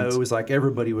big difference. It was like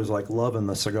everybody was like loving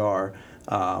the cigar.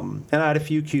 And I had a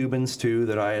few Cubans too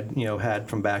that I had had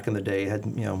from back in the day, had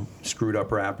screwed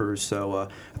up wrappers. So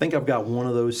I think I've got one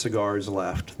of those cigars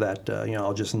left that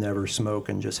I'll just never smoke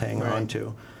and just hang Right. on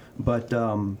to. But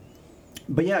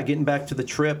yeah, getting back to the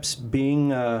trips,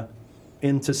 being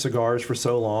into cigars for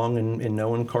so long and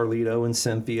knowing Carlito and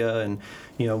Cynthia and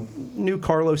knew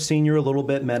Carlos Sr. a little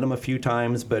bit, met him a few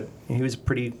times, but he was a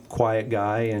pretty quiet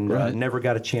guy and Right. never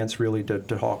got a chance really to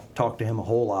talk to him a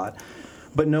whole lot.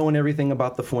 But knowing everything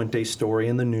about the Fuente story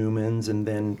and the Newmans, and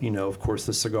then, of course,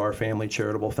 the Cigar Family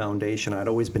Charitable Foundation, I'd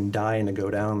always been dying to go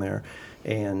down there.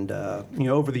 And,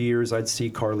 over the years, I'd see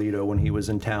Carlito when he was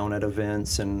in town at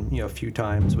events, and, a few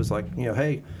times was like,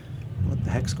 hey, what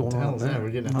the heck's going on Hell, yeah, there? we're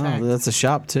getting Oh, attacked. that's a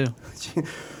shop too.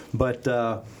 But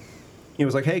it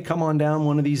was like, hey, come on down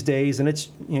one of these days, and it's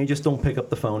you just don't pick up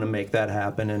the phone and make that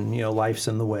happen, and life's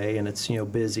in the way, and it's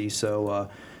busy, so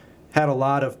had a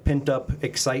lot of pent up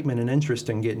excitement and interest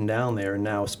in getting down there, and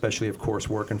now especially of course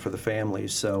working for the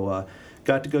families, so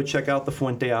got to go check out the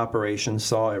Fuente operation,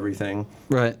 saw everything,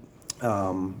 Right.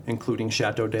 including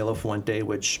Chateau de la Fuente,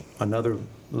 which another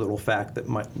little fact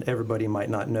that everybody might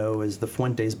not know is the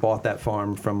Fuentes bought that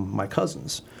farm from my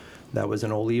cousins. That was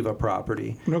an Oliva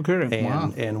property. No kidding. And,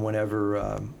 Wow. and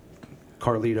whenever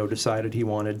Carlito decided he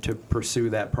wanted to pursue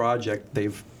that project,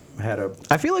 they've had a...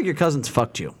 I feel like your cousins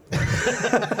fucked you.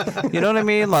 You know what I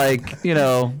mean? Like, they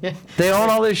own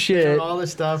all this shit. all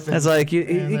this stuff. It's like he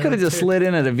and, could have just slid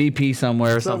in at a VP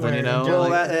somewhere or something, Somewhere, Well,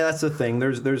 Like- that's the thing.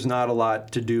 There's not a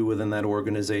lot to do within that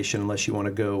organization unless you want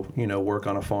to go, work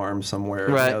on a farm somewhere.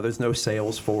 Right. There's no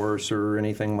sales force or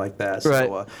anything like that. So,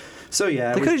 Right. So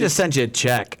yeah, it They was could have just sent you a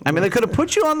check. I mean, they could have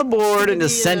put you on the board and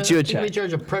just sent you a We check.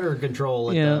 charge of predator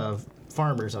control at Yeah. the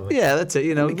farmers of it. Yeah, that's it.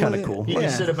 be kinda cool. You Yeah.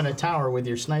 just sit up in a tower with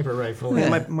your sniper rifle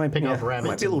Yeah. and pick off rabbits.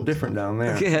 Might be a little and- different down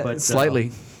there. Yeah, but,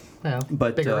 slightly.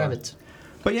 but, bigger uh, rabbits.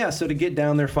 But yeah, so to get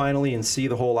down there finally and see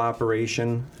the whole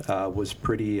operation was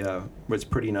pretty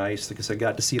nice. Because I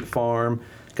got to see the farm,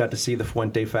 got to see the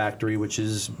Fuente factory, which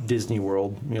is Disney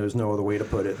World. There's no other way to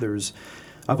put it.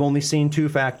 I've only seen 2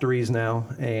 factories now,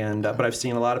 and but I've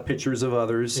seen a lot of pictures of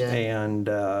others, Yeah. and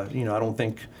I don't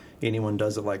think anyone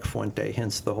does it like Fuente.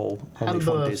 Hence the whole How only did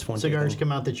the Fuente's Fuente cigars thing.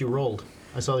 come out that you rolled?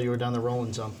 I saw you were down there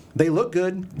rolling some. They look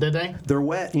good. Did they? They're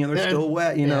wet. They're Yeah. still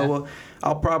wet. Yeah.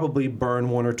 I'll probably burn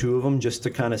 1 or 2 of them just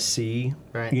to kind of see,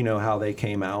 Right. how they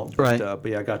came out. Right. But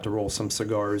yeah, I got to roll some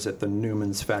cigars at the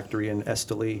Newman's factory in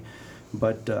Esteli.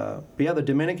 But yeah, the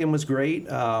Dominican was great.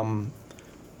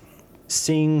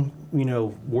 Seeing,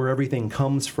 where everything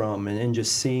comes from and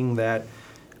just seeing that,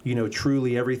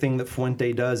 truly everything that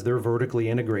Fuente does, they're vertically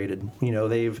integrated.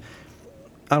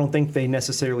 I don't think they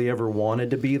necessarily ever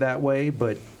wanted to be that way,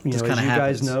 but as you Just kinda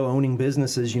guys happens. know, owning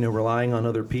businesses, relying on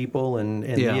other people and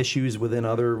Yeah. the issues within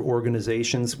other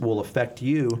organizations will affect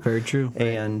you. Very true.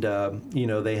 And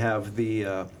they have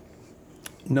the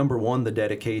number one, the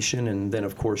dedication, and then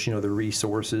of course the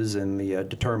resources and the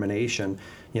determination.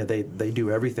 They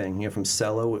do everything. From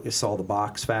Cello, it's all the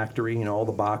box factory. All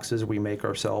the boxes we make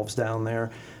ourselves down there.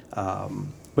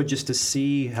 But just to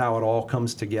see how it all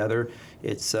comes together,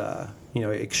 it's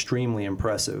extremely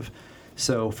impressive.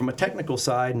 So from a technical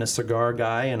side and a cigar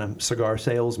guy and a cigar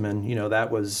salesman,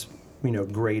 that was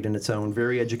great in its own,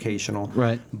 very educational.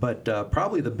 Right. But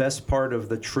probably the best part of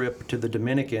the trip to the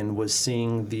Dominican was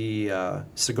seeing the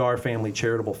Cigar Family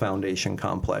Charitable Foundation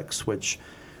complex, which,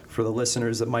 for the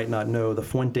listeners that might not know, the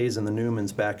Fuentes and the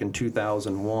Newmans back in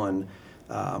 2001,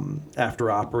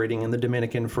 after operating in the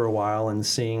Dominican for a while and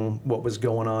seeing what was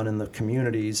going on in the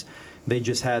communities, they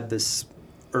just had this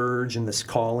urge and this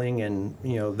calling, and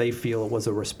they feel it was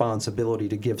a responsibility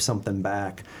to give something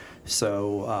back.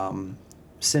 So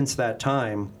since that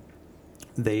time,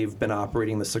 They've been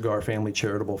operating the Cigar Family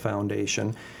Charitable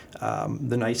Foundation.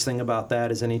 The nice thing about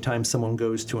that is anytime someone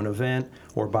goes to an event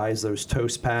or buys those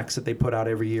toast packs that they put out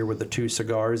every year with the 2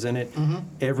 cigars in it,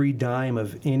 every dime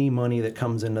of any money that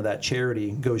comes into that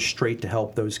charity goes straight to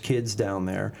help those kids down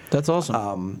there. That's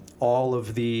awesome. All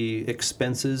of the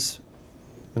expenses,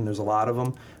 and there's a lot of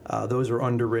them, those are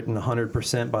underwritten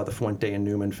 100% by the Fuente and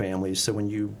Newman families. So when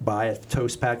you buy a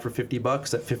toast pack for $50,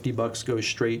 that $50 goes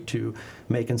straight to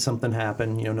making something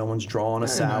happen. No one's drawing a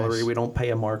salary. Nice. We don't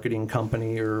pay a marketing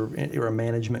company or a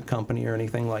management company or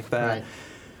anything like that. Right.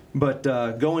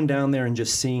 But going down there and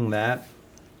just seeing that,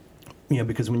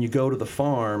 because when you go to the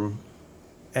farm,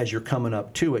 as you're coming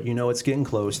up to it, it's getting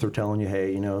close. They're telling you,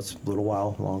 hey, it's a little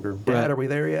while longer. Dad, Right. are we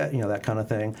there yet? That kind of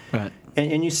thing. Right.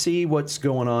 And you see what's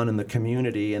going on in the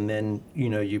community, and then,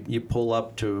 you pull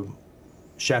up to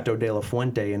Chateau de la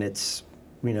Fuente, and it's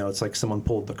like someone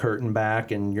pulled the curtain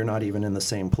back, and you're not even in the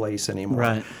same place anymore.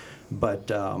 Right. But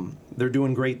they're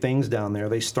doing great things down there.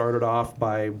 They started off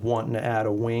by wanting to add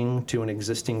a wing to an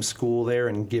existing school there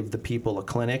and give the people a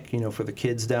clinic, for the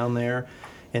kids down there.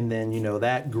 And then,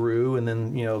 that grew, and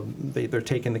then, they're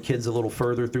taking the kids a little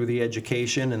further through the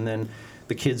education, and then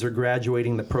the kids are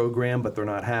graduating the program, but they're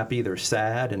not happy, they're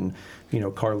sad, and,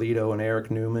 Carlito and Eric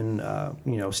Newman,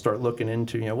 start looking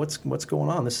into, what's going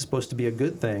on? This is supposed to be a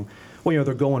good thing. Well,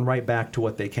 they're going right back to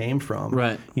what they came from.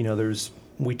 Right.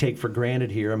 We take for granted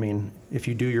here. I mean, if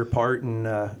you do your part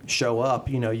and show up,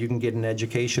 you can get an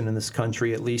education in this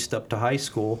country at least up to high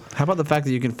school. How about the fact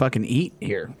that you can fucking eat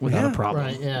here without a problem?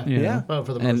 Right, yeah. You know? Yeah. Well,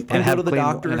 for the And, most part. and have go to the clean,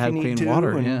 doctor and if have you need clean to,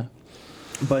 water. and- Yeah.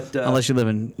 But Unless you live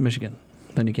in Michigan,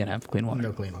 then you can't have clean water.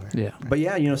 No clean water. Yeah. But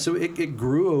yeah, so it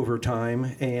grew over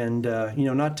time, and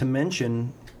not to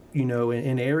mention,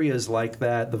 in areas like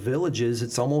that, the villages,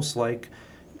 it's almost like,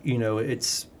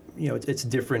 it's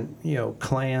different,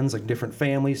 clans, like different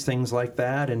families, things like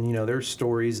that, and there's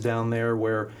stories down there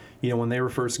where, when they were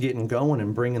first getting going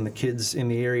and bringing the kids in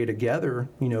the area together,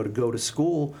 to go to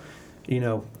school,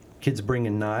 kids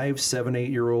bringing knives, 7,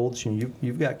 8-year-olds.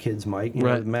 You've got kids, Mike.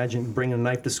 Right. Imagine bringing a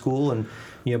knife to school, and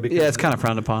because Yeah, it's kind of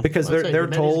frowned upon. because Well, I'd say they're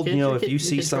the told, kids, your if kid- you your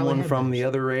see kids probably someone have from knives. the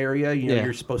other area, Yeah.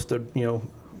 you're supposed to,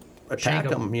 attack Shank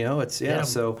 'em. them. It's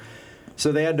Get 'em.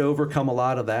 So they had to overcome a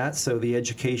lot of that. So the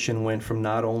education went from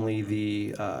not only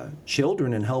the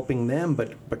children and helping them,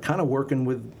 but kind of working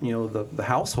with the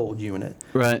household unit.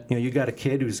 Right. You got a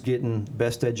kid who's getting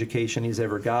best education he's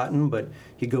ever gotten, but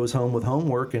he goes home with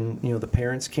homework, and the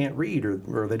parents can't read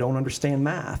or they don't understand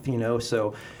math.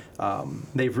 So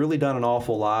they've really done an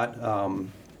awful lot.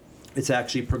 It's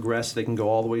actually progressed. They can go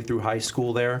all the way through high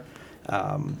school there.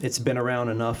 It's been around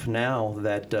enough now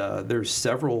that there's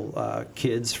several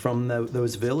kids from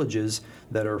those villages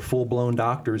that are full-blown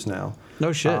doctors now.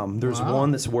 No shit. There's Wow.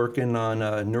 one that's working on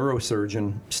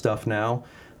neurosurgeon stuff now.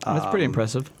 That's pretty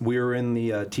impressive. We were in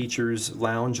the teachers'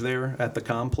 lounge there at the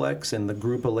complex, and the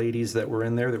group of ladies that were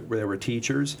in there, they were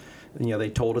teachers. They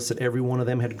told us that every one of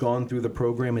them had gone through the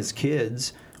program as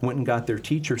kids, went and got their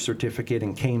teacher certificate,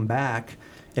 and came back.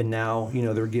 And now,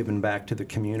 they're giving back to the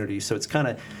community. So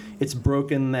it's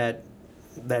broken that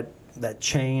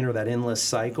chain or that endless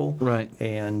cycle. Right.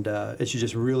 And it's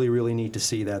just really, really neat to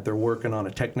see that. They're working on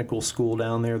a technical school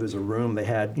down there. There's a room. They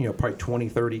had, probably 20,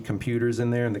 30 computers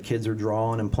in there, and the kids are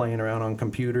drawing and playing around on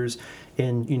computers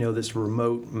in, this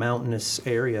remote mountainous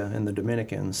area in the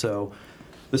Dominican. So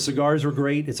the cigars were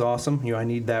great. It's awesome. I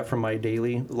need that for my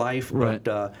daily life. Right.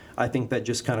 But I think that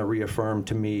just kind of reaffirmed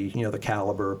to me, the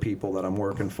caliber of people that I'm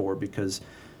working for, because,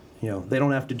 they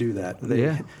don't have to do that.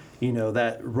 Yeah.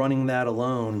 That running that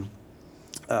alone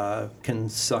can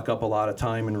suck up a lot of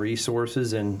time and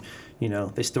resources, and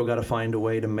they still got to find a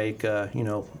way to make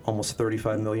almost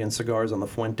 35 million cigars on the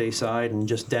Fuente side, and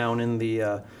just down in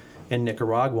the in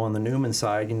Nicaragua on the Newman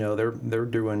side, they're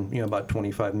doing about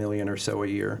 25 million or so a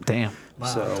year. Damn.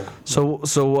 So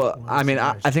So I mean,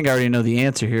 I think I already know the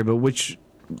answer here, but which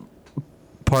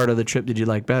part of the trip did you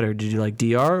like better? Did you like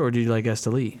DR or did you like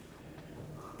Esteli?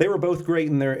 they were both great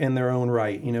in their own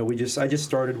right. I just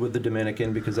started with the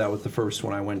Dominican because that was the first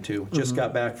one I went to. Just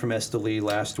got back from Esteli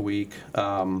last week.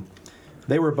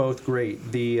 They were both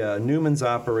great. The Newman's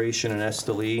operation in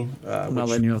Esteli,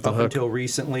 which up until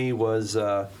recently was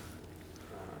known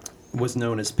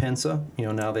as Pensa.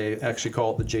 Now they actually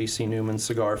call it the J.C. Newman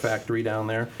Cigar Factory down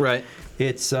there. Right.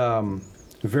 It's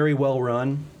very well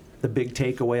run. The big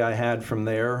takeaway I had from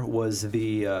there was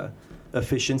the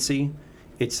efficiency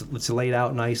It's laid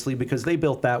out nicely because they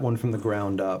built that one from the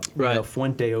ground up. Right. You know,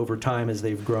 Fuente, over time, as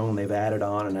they've grown, they've added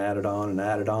on and added on and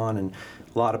added on. And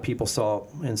a lot of people saw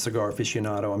in Cigar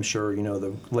Aficionado, I'm sure, you know,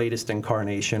 the latest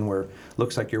incarnation where it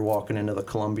looks like you're walking into the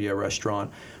Columbia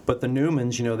restaurant. But the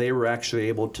Newmans, you know, they were actually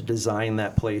able to design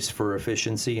that place for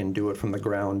efficiency and do it from the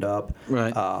ground up.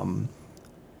 Right.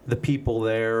 The people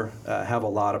there have a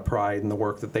lot of pride in the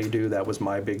work that they do. That was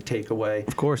my big takeaway.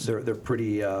 Of course. They're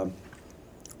pretty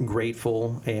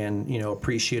grateful and, you know,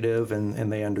 appreciative,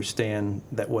 and they understand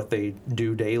that what they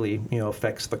do daily, you know,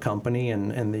 affects the company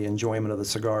and the enjoyment of the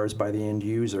cigars by the end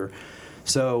user.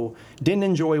 So didn't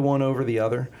enjoy one over the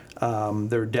other.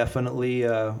 They're definitely,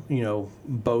 you know,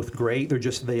 both great. They're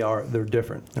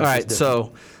different. All right,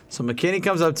 so McKinney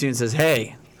comes up to you and says,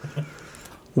 "Hey,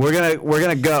 we're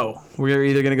gonna go. We're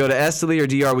either gonna go to Esteli or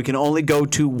DR. We can only go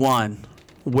to one.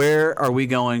 Where are we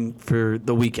going for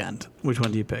the weekend? Which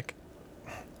one do you pick?"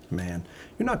 Man,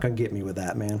 you're not going to get me with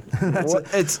that, man.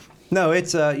 It's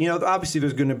you know, obviously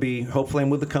there's going to be, hopefully I'm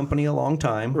with the company a long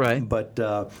time. Right. But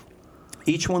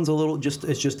each one's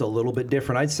it's just a little bit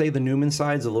different. I'd say the Newman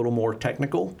side's a little more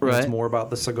technical. Right. It's more about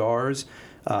the cigars.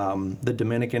 The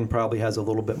Dominican probably has a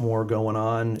little bit more going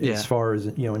on as far as,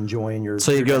 you know, enjoying your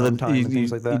so you go downtime and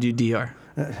things like that. You do DR.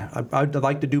 I'd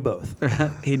like to do both.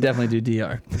 He'd definitely do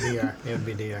DR. DR. It would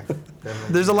be DR.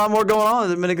 Definitely. There's a lot more going on in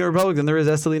the Dominican Republic than there is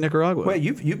Esteli, Nicaragua. Wait,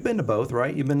 you've been to both,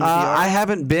 right? You've been to DR? I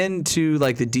haven't been to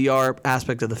like the DR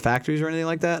aspect of the factories or anything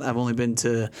like that. I've only been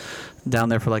to down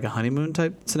there for like a honeymoon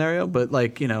type scenario, but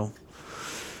like, you know,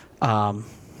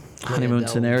 honeymoon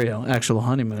scenario, actual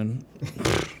honeymoon.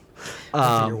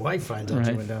 Your wife finds out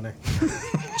right. you went down there.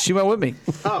 She went with me.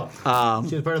 Oh,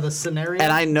 she was part of the scenario?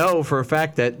 And I know for a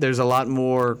fact that there's a lot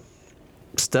more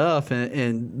stuff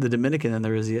in the Dominican than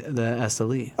there is the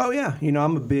Esteli. Oh, yeah. You know,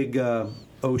 I'm a big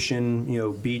ocean, you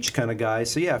know, beach kind of guy.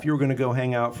 So, yeah, if you were going to go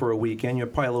hang out for a weekend, you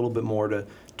have probably a little bit more to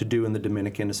do in the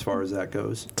Dominican as far as that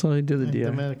goes. So I do the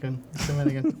DR. Dominican.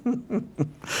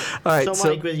 All right. So,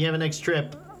 Mike, when you have a next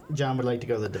trip, John would like to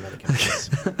go to the Dominican.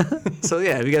 So,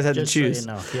 yeah, if you guys had Just to choose.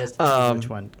 so you know. He has to choose which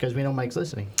one, because we know Mike's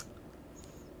listening.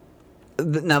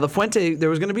 Now, the Fuente, there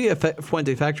was going to be a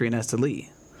Fuente factory in Esteli.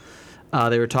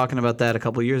 They were talking about that a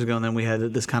couple of years ago, and then we had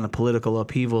this kind of political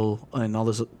upheaval and all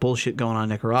this bullshit going on in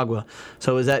Nicaragua.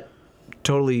 So is that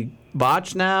totally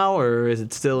botched now, or is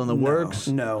it still in the works?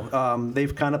 No.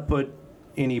 They've kind of put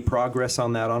any progress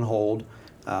on that on hold.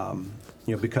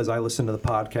 You know, because I listen to the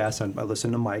podcast and I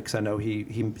listen to Mike's, I know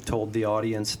he told the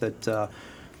audience that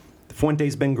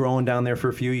Fuente's been growing down there for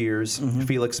a few years. Mm-hmm.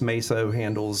 Felix Mesa,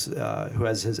 who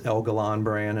has his El Galan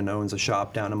brand and owns a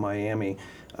shop down in Miami,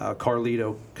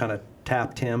 Carlito kind of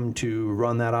tapped him to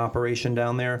run that operation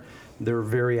down there. They're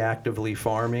very actively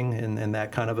farming and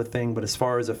that kind of a thing. But as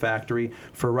far as a factory,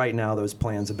 for right now, those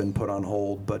plans have been put on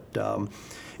hold. But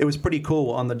it was pretty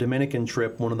cool. On the Dominican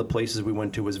trip, one of the places we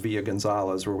went to was Villa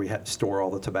Gonzalez, where we had to store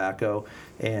all the tobacco.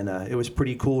 And it was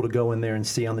pretty cool to go in there and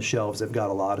see on the shelves they've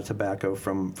got a lot of tobacco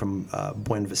from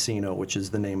Buen Vecino, which is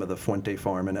the name of the Fuente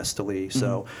farm in Esteli. Mm-hmm.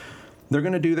 So they're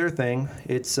going to do their thing.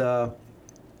 It's...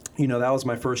 you know, that was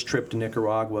my first trip to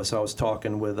Nicaragua, so I was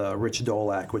talking with Rich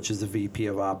Dolak, which is the VP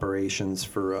of Operations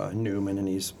for Newman, and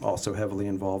he's also heavily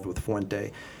involved with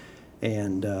Fuente.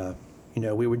 And, you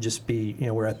know, we would just be, you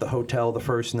know, we're at the hotel the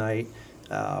first night,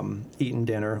 eating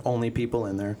dinner, only people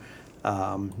in there.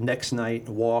 Next night,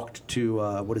 walked to,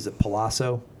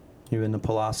 Palazzo? You're in the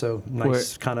Palazzo,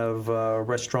 nice kind of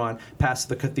restaurant, past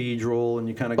the cathedral, and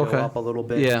you kind of go up a little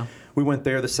bit. Yeah. We went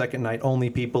there the second night, only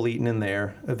people eating in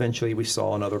there. Eventually, we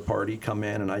saw another party come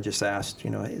in, and I just asked, you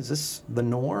know, hey, is this the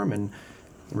norm? And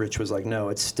Rich was like, no,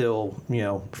 it's still, you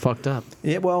know. Fucked up.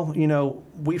 Yeah, well, you know,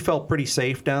 we felt pretty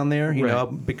safe down there, you know,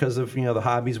 because of, you know, the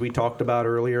hobbies we talked about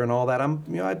earlier and all that.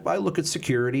 I look at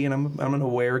security, and I'm an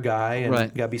aware guy, and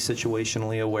got to be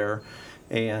situationally aware.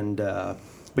 And,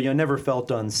 but, you know, I never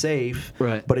felt unsafe.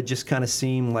 Right. But it just kind of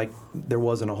seemed like there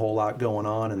wasn't a whole lot going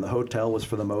on, and the hotel was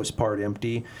for the most part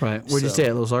empty. Right. Where'd you stay,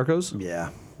 at Los Arcos? Yeah.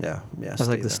 That's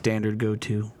like the standard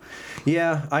go-to.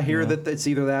 Yeah, I hear that it's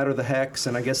either that or the Hex,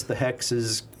 and I guess the Hex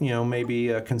is, you know,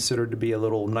 maybe considered to be a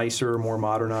little nicer, more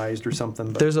modernized or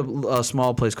something. But there's a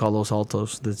small place called Los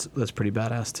Altos that's pretty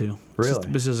badass too. Really?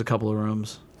 It's just a couple of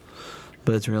rooms,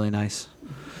 but it's really nice.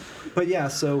 But yeah,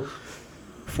 so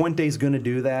Fuente's going to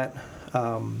do that.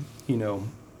 You know,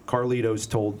 Carlito's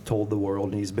told the world,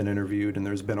 and he's been interviewed, and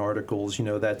there's been articles. You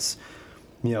know, that's,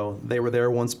 you know, they were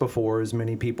there once before, as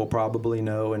many people probably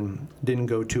know, and didn't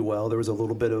go too well. There was a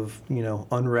little bit of, you know,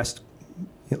 unrest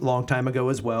a long time ago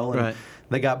as well, and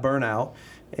they got burnt out.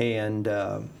 And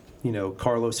you know,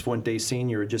 Carlos Fuente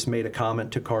Sr. just made a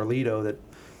comment to Carlito that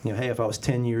hey, if I was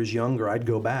 10 years younger, I'd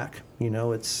go back.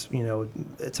 It's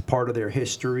a part of their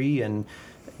history, and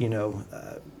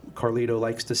Carlito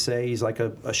likes to say he's like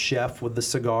a chef with the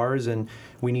cigars, and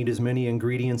we need as many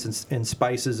ingredients and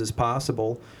spices as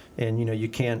possible. And you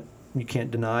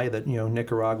can't deny that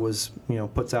Nicaragua's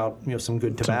puts out some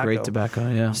good tobacco. Some great tobacco,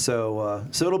 yeah. So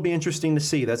it'll be interesting to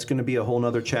see. That's going to be a whole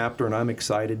nother chapter, and I'm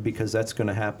excited because that's going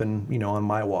to happen on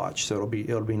my watch. So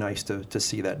it'll be nice to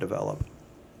see that develop.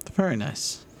 Very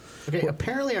nice. Okay,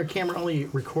 apparently our camera only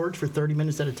records for 30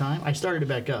 minutes at a time. I started it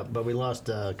back up, but we lost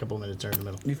a couple of minutes there in the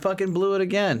middle. You fucking blew it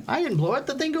again. I didn't blow it.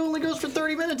 The thing only goes for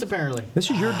 30 minutes, apparently.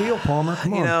 This is your deal, Palmer.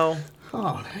 Come on.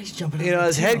 Oh, he's jumping.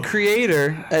 As head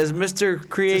creator, as Mr.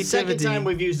 Creativity. It's the second time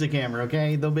we've used the camera.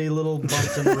 Okay, there'll be little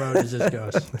bumps in the road as this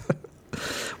goes.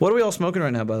 What are we all smoking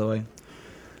right now, by the way?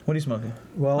 What are you smoking?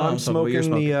 Well, I'm smoking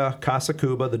the Casa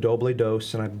Cuba, the Doble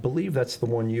Dos, and I believe that's the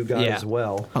one you got as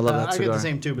well. I love that cigar. I got the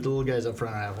same too, but the little guys up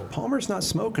front I have one. Palmer's not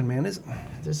smoking, man. Is it?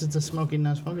 This is the smoking,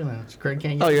 not smoking lounge. Greg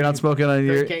can't yell Oh, you're not smoking on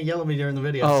your... Greg can't yell at me during the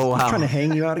video. Oh, wow. I'm trying to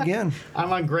hang you out again.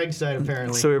 I'm on Greg's side,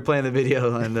 apparently. So we were playing the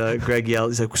video, and Greg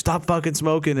yelled. He's like, "Stop fucking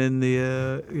smoking in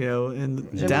the,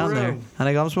 down there." And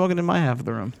I go, "I'm smoking in my half of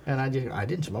the room." And I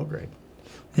didn't smoke, Greg.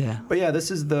 Yeah. But yeah,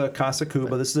 this is the Casa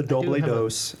Cuba. This is a Doble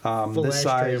Dos. Full This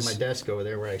ashtray size. on my desk over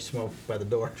there where I smoke by the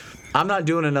door. I'm not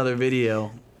doing another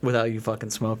video without you fucking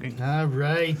smoking. All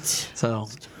right. So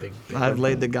Big I've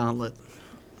laid the gauntlet.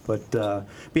 But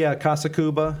yeah, Casa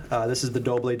Cuba. This is the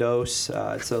Doble Dos.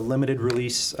 It's a limited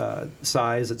release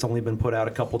size. It's only been put out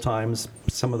a couple times.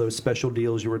 Some of those special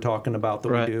deals you were talking about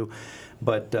that we do.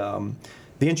 But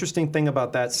the interesting thing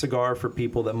about that cigar, for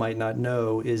people that might not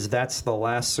know, is that's the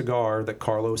last cigar that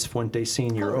Carlos Fuente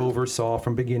Sr. oversaw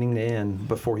from beginning to end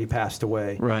before he passed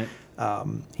away. Right.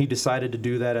 He decided to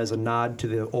do that as a nod to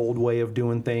the old way of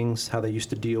doing things, how they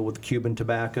used to deal with Cuban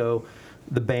tobacco.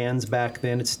 The bands back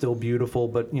then, it's still beautiful,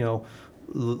 but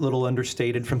little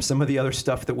understated from some of the other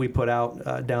stuff that we put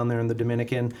out down there in the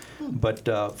Dominican. But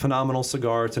phenomenal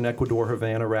cigar. It's an Ecuador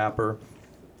Havana wrapper,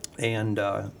 and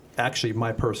actually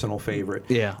my personal favorite.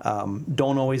 Yeah.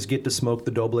 Don't always get to smoke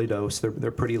the Doble Dos. They're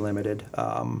pretty limited.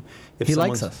 He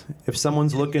likes us. If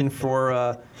someone's looking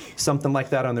for something like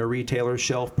that on their retailer's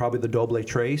shelf, probably the Doble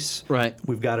Trace. Right.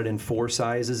 We've got it in 4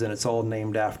 sizes, and it's all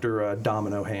named after a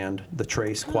domino hand, the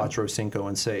Trace, Cuatro, Cinco,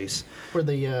 and Seis. For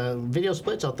the video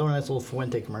splits, I'll throw in this little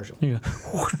Fuente commercial. Yeah.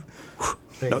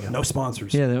 No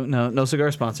sponsors. Yeah, no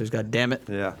cigar sponsors. God damn it.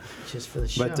 Yeah. Just for the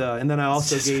show. But and then I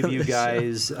also gave you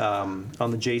guys on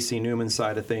the J.C. Newman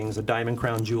side of things a Diamond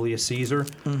Crown Julius Caesar.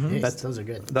 Yes, those are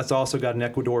good. That's also got an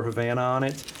Ecuador Havana on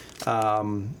it.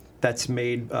 That's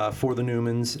made for the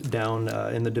Newmans down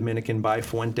in the Dominican by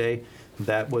Fuente.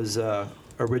 That was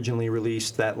originally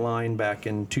released, that line, back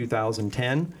in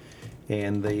 2010.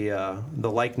 And the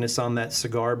likeness on that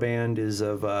cigar band is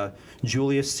of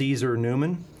Julius Caesar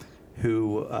Newman,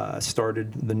 who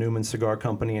started the Newman Cigar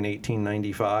Company in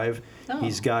 1895.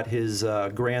 He's got his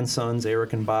grandsons,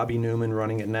 Eric and Bobby Newman,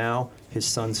 running it now. His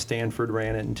son Stanford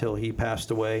ran it until he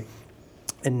passed away.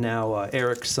 And now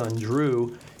Eric's son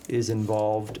Drew is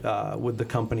involved with the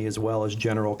company as well as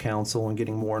general counsel, and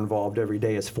getting more involved every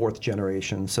day as 4th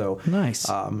generation. So nice.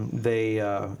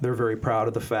 They're very proud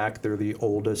of the fact they're the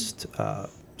oldest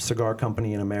cigar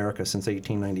company in America since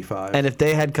 1895. And if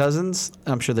they had cousins,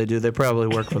 I'm sure they do. They probably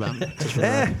work for them. They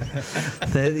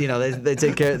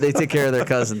take care of their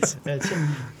cousins.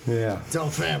 Yeah. It's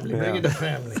all family. Bring it to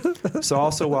family. So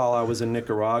also, while I was in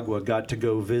Nicaragua, got to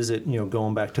go visit,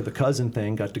 going back to the cousin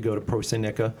thing, got to go to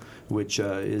Prosenica, which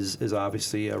is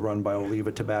obviously run by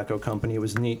Oliva Tobacco Company. It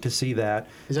was neat to see that.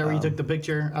 Is that where you took the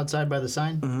picture outside by the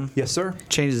sign? Yes, sir.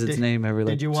 Changes its name every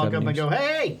Did you walk 7 up and years. go,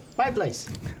 "Hey, my place"?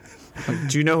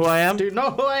 Do you know who I am? Do you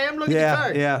know who I am? Look at the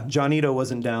card. Yeah. Johnito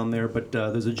wasn't down there, but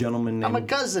there's a gentleman I'm a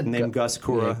cousin. named Gus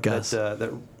Cura Gus.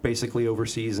 that basically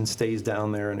oversees and stays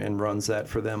down there and runs that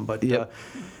for them. But Yep.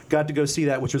 got to go see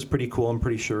that, which was pretty cool. I'm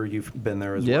pretty sure you've been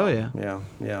there as well.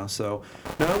 Yeah. So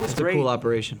no, it was It's great. a cool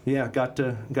operation. Yeah, got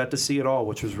to see it all,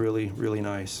 which was really, really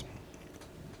nice.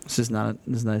 It's just not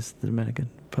as nice as the Dominican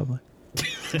Republic.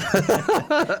 There's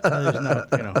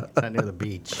not near the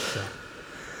beach. So.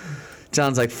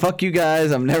 John's like, "Fuck you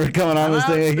guys! I'm never coming on this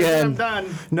thing again." I'm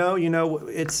done. No,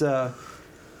 it's.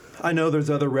 I know there's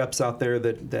other reps out there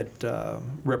that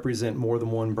represent more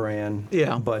than one brand.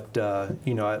 Yeah. But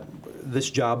this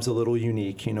job's a little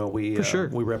unique. We For sure.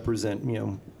 we represent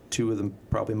two of the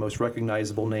probably most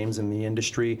recognizable names in the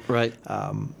industry. Right.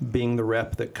 Being the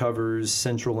rep that covers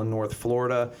Central and North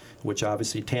Florida, which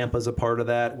obviously Tampa's a part of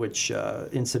that, which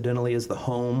incidentally is the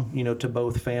home, to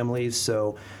both families.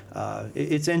 So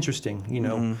it's interesting,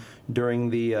 During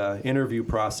the interview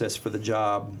process for the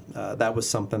job, that was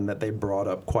something that they brought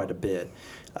up quite a bit.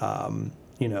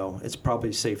 It's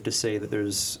probably safe to say that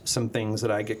there's some things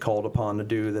that I get called upon to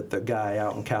do that the guy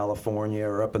out in California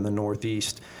or up in the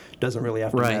Northeast doesn't really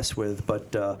have to mess with.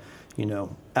 But,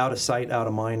 out of sight, out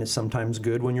of mind is sometimes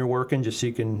good when you're working, just so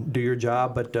you can do your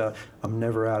job. But I'm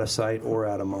never out of sight or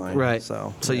out of mind. Right.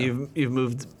 So yeah. you've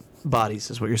moved bodies,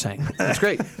 is what you're saying. That's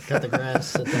great. Cut the grass.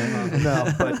 Sit down.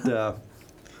 No,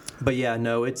 but yeah,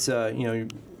 no, it's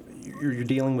you're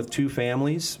dealing with two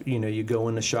families. You go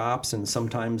into shops, and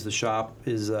sometimes the shop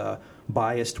is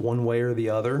biased one way or the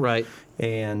other. Right.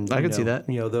 And I can see that.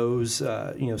 Those.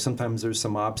 Sometimes there's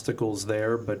some obstacles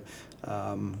there, but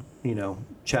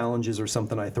challenges are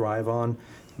something I thrive on.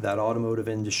 That automotive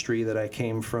industry that I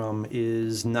came from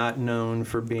is not known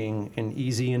for being an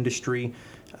easy industry.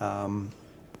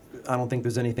 I don't think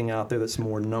there's anything out there that's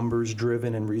more numbers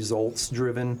driven and results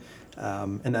driven.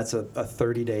 And that's a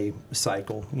 30-day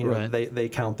cycle. They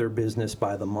count their business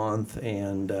by the month,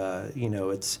 and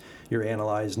you're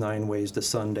analyzed 9 ways to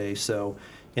Sunday. So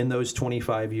in those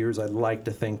 25 years, I'd like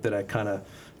to think that I kind of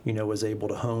was able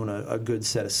to hone a good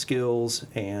set of skills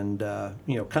and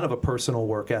kind of a personal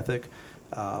work ethic.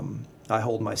 I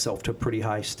hold myself to a pretty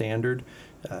high standard.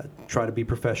 Try to be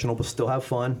professional, but still have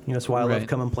fun. That's why I love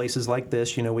coming places like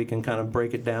this. We can kind of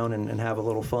break it down and have a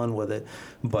little fun with it.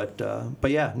 But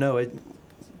yeah, no,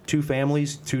 two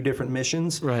families, two different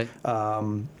missions. Right.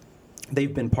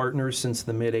 They've been partners since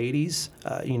the mid '80s.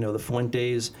 The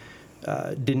Fuentes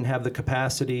didn't have the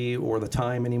capacity or the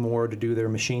time anymore to do their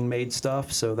machine-made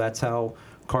stuff. So that's how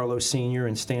Carlos Sr.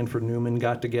 and Stanford Newman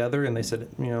got together, and they said,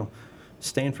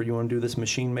 Stanford, you want to do this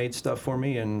machine-made stuff for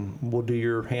me, and we'll do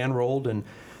your hand-rolled. And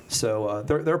so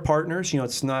they're partners.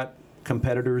 It's not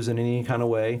competitors in any kind of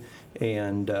way.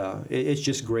 And it's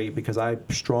just great because I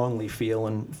strongly feel,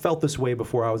 and felt this way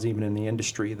before I was even in the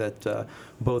industry, that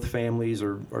both families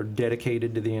are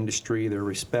dedicated to the industry. They're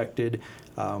respected.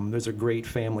 There's a great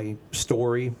family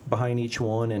story behind each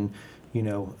one, and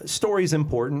story's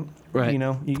important. Right.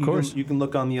 Of course. You can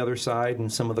look on the other side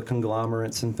and some of the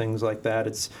conglomerates and things like that.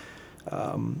 It's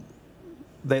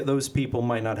those people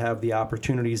might not have the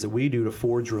opportunities that we do to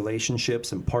forge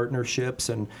relationships and partnerships,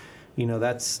 and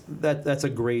that's a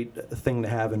great thing to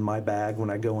have in my bag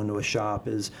when I go into a shop.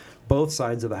 Is both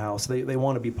sides of the house, they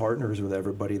want to be partners with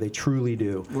everybody. They truly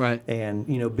do. Right. And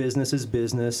business is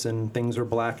business, and things are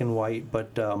black and white.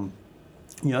 But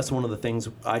that's one of the things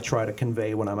I try to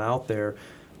convey when I'm out there.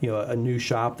 A new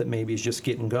shop that maybe is just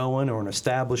getting going, or an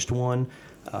established one.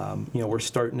 We're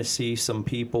starting to see some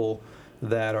people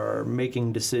that are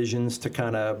making decisions to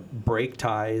kind of break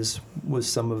ties with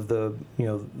some of the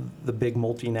big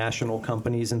multinational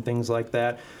companies and things like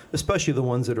that, especially the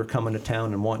ones that are coming to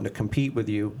town and wanting to compete with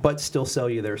you, but still sell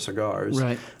you their cigars.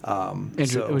 Right.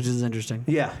 Which is interesting.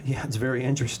 Yeah, it's very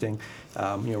interesting.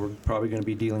 We're probably going to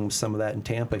be dealing with some of that in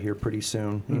Tampa here pretty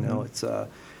soon.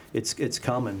 It's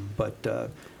coming,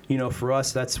 but. For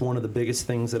us, that's one of the biggest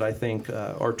things that I think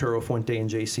Arturo Fuente and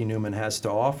J.C. Newman has to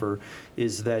offer,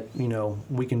 is that,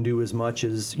 we can do as much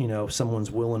as,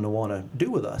 someone's willing to want to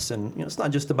do with us. And, it's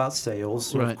not just about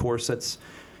sales. Right. Of course, that's,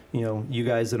 you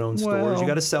guys that own stores, you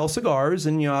got to sell cigars,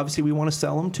 and, obviously we want to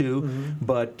sell them too. Mm-hmm.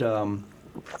 But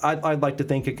I'd like to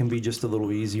think it can be just a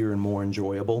little easier and more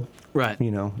enjoyable. Right.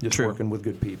 Just True. working with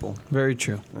good people. Very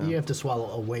true. Yeah. You have to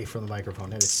swallow away from the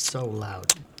microphone. It is so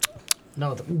loud.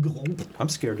 No, I'm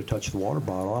scared to touch the water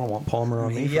bottle. I don't want Palmer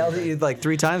on me. He yelled at you like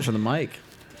 3 times from the mic.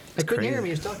 I couldn't hear him.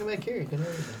 He was talking back here. You couldn't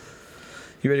hear anything.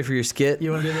 You ready for your skit?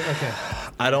 You want to do that? Okay.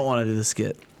 I don't want to do the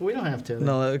skit. We don't have to. Then.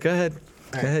 No, go ahead.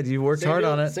 Go ahead. You worked hard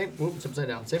on it. Whoops, upside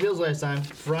down. Same deal as last time.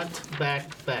 Front,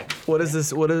 back. What is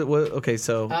this? What? Okay,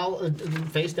 so. I'll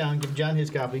face down. Give John his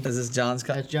copy. Is this John's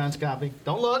copy? That's John's copy.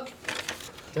 Don't look.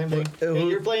 Same thing. Hey,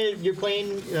 you're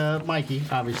playing Mikey,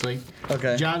 obviously.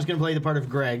 Okay. John's gonna play the part of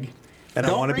Greg. And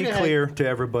I want to be clear to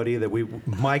everybody that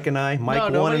Mike one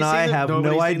and I have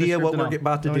no idea what we're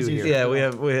about to do here. Yeah, we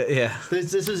have.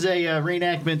 This is a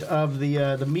reenactment of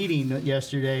the meeting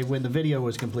yesterday when the video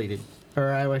was completed, or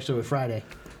actually it was Friday.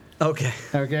 Okay.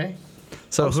 Okay.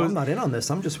 So So I'm not in on this.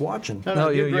 I'm just watching. No,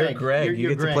 you're Greg. You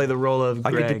get to play the role of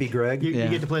I Greg. get to be Greg. You Yeah.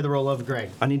 get to play the role of Greg.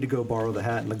 I need to go borrow the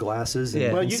hat and the glasses and,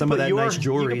 Yeah. Well, and you some can of put that nice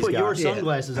jewelry You can put he's your got.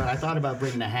 sunglasses on. I thought about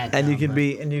bringing a hat. And down, you could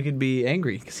but- be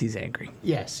angry because he's angry.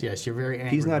 Yes, you're very angry.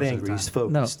 He's not most of the angry. He's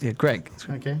time. No, focused. yeah, Greg.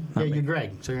 Okay. Yeah, you're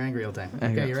Greg, so you're angry all the time. There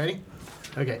you Okay, go. you ready?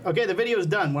 Okay. The video's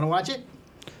done. Want to watch it?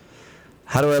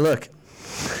 How do I look?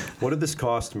 What did this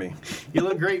cost me? You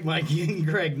look great, Mike. You and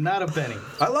Greg, not a penny.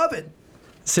 I love it.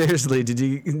 Seriously, did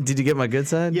you get my good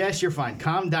side? Yes, you're fine.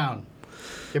 Calm down.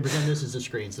 Okay, pretend this is the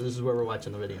screen, so this is where we're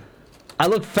watching the video. I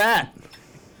look fat.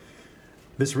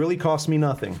 This really cost me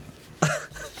nothing.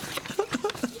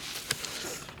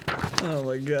 Oh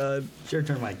my god. It's your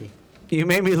turn, Mikey. You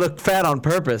made me look fat on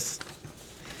purpose.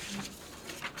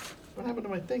 What happened to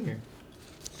my thing here?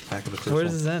 Back of the first Where one.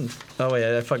 does this end? Oh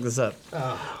wait, I fucked this up.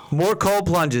 More cold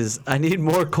plunges. I need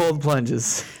more cold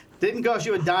plunges. Didn't cost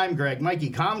you a dime, Greg. Mikey,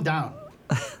 calm down.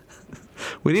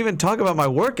 We didn't even talk about my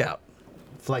workout.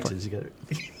 Flexes, you got it.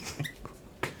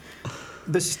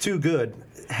 This is too good.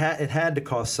 It had to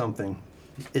cost something.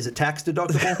 Is it tax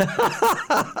deductible?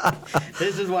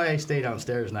 This is why I stay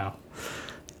downstairs now.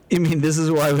 You mean this is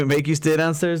why we make you stay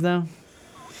downstairs now?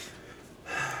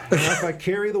 Now, if I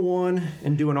carry the one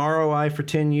and do an ROI for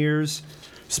 10 years,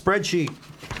 spreadsheet.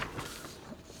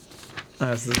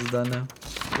 Alright, so this is done now.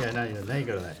 Yeah, now you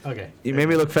go to that. Okay. You made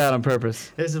me look fat on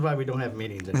purpose. This is why we don't have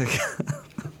meetings anymore.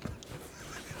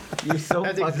 You're so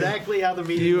That's exactly how the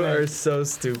meeting You went. are so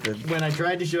stupid. When I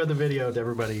tried to show the video to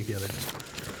everybody the other day.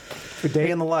 A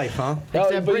day in the life, huh?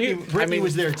 Except Brittany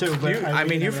was there too.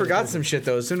 But You forgot some shit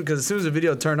though. As soon as the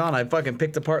video turned on, I fucking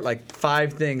picked apart like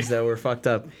 5 things that were fucked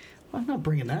up, I'm not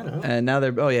bringing that up. and now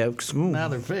they're smooth. Now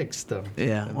they're fixed, though.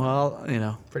 Yeah. Well,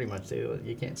 Pretty much.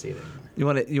 You can't see it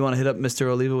anymore. you want to hit up Mr.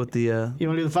 Oliva with the. You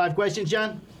want to do the 5 questions,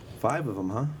 John? 5 of them,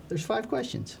 huh? There's 5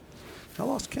 questions. I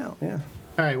lost count, yeah.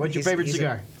 All right. What's your favorite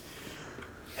cigar?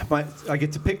 I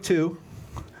get to pick 2.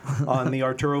 On the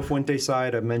Arturo Fuente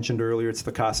side, I mentioned earlier, it's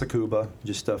the Casa Cuba.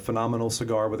 Just a phenomenal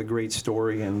cigar with a great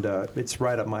story, and it's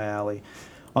right up my alley.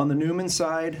 On the Newman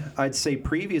side, I'd say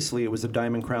previously it was a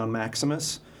Diamond Crown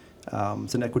Maximus.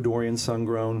 It's an Ecuadorian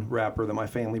sun-grown wrapper that my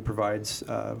family provides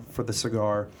for the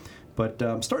cigar. But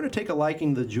I'm starting to take a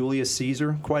liking to the Julius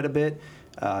Caesar quite a bit,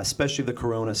 especially the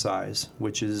Corona size,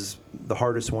 which is the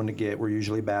hardest one to get. We're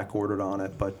usually back-ordered on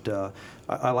it, but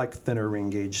I like thinner ring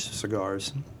gauge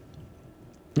cigars.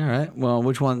 All right. Well,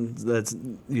 which one that's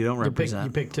you don't represent?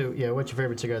 You pick 2. Yeah. What's your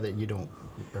favorite cigar that you don't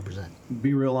represent?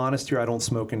 Be real honest here, I don't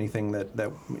smoke anything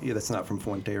that's not from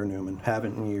Fuente or Newman.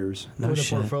 Haven't in years. No With a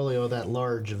shit. portfolio that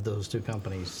large of those 2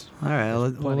 companies. All right.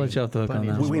 We'll let you off the hook on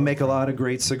plenty that. of- We make a lot of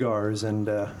great cigars, and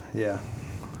yeah.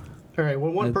 All right.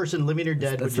 Well, one person, living or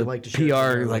dead, would That's you the like to share? a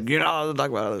cigar PR with? like you're not allowed to talk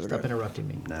about other Stop cigars. interrupting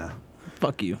me. Nah.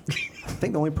 Fuck you. I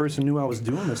think the only person who knew I was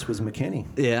doing this was McKinney.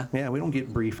 Yeah. Yeah, we don't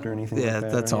get briefed or anything Yeah, like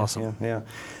that. that's right? awesome. Yeah.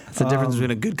 It's the difference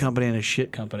between a good company and a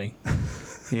shit company.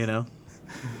 You know,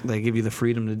 they give you the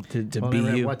freedom to Well, be never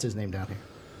had you. what's his name down here?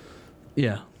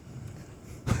 Yeah.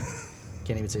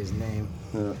 Can't even say his name.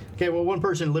 Yeah. Okay. Well, one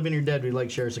person, living or dead, would you like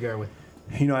to share a cigar with?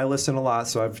 You know, I listen a lot,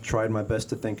 so I've tried my best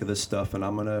to think of this stuff, and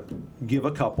I'm going to give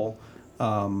a couple.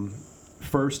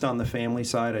 First, on the family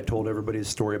side, I told everybody a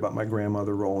story about my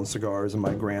grandmother rolling cigars and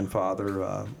my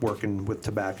grandfather working with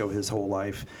tobacco his whole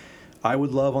life. I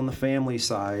would love on the family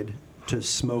side to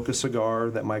smoke a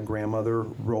cigar that my grandmother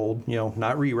rolled,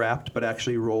 not rewrapped, but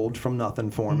actually rolled from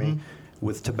nothing for me,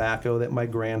 with tobacco that my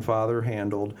grandfather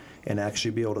handled, and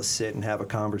actually be able to sit and have a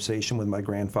conversation with my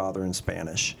grandfather in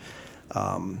Spanish.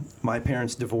 My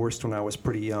parents divorced when I was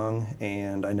pretty young,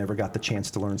 and I never got the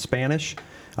chance to learn Spanish.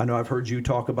 I know I've heard you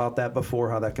talk about that before,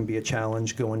 how that can be a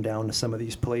challenge going down to some of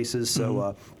these places.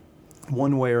 So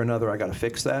one way or another, I got to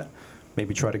fix that.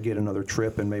 Maybe try to get another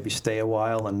trip and maybe stay a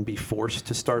while and be forced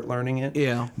to start learning it.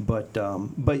 Yeah. But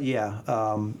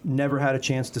yeah, never had a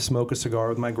chance to smoke a cigar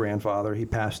with my grandfather. He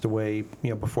passed away,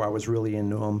 before I was really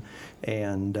into him,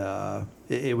 and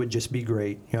it would just be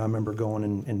great. I remember going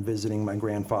and visiting my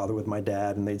grandfather with my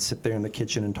dad, and they'd sit there in the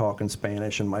kitchen and talk in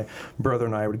Spanish, and my brother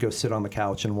and I would go sit on the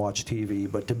couch and watch TV.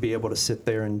 But to be able to sit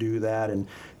there and do that and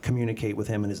communicate with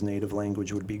him in his native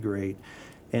language would be great.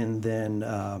 And then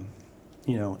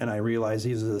and I realize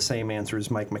these are the same answers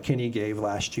Mike McKinney gave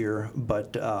last year,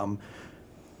 but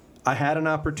I had an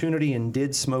opportunity and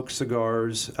did smoke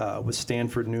cigars with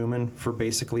Stanford Newman for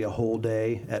basically a whole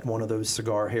day at one of those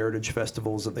cigar heritage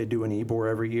festivals that they do in Ybor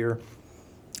every year.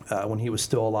 When he was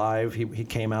still alive, he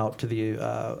came out to the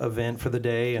event for the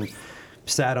day and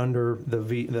sat under the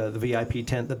VIP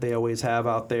tent that they always have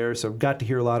out there. So got to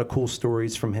hear a lot of cool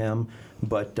stories from him.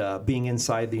 But being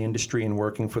inside the industry and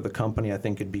working for the company, I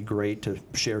think it'd be great to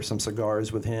share some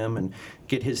cigars with him and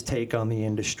get his take on the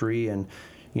industry. And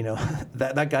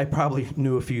that guy probably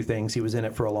knew a few things. He was in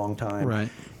it for a long time. Right.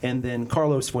 And then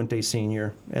Carlos Fuente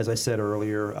Sr., as I said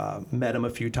earlier, met him a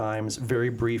few times, very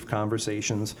brief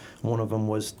conversations. One of them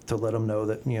was to let him know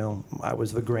that, I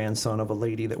was the grandson of a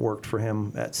lady that worked for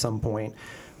him at some point.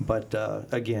 But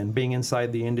again, being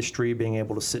inside the industry, being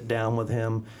able to sit down with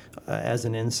him as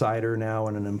an insider now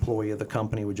and an employee of the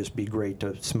company would just be great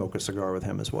to smoke a cigar with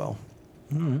him as well.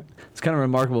 It's kind of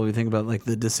remarkable if you think about like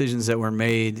the decisions that were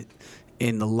made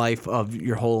in the life of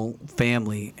your whole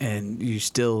family, and you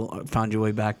still found your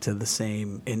way back to the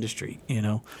same industry,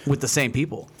 with the same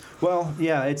people. Well,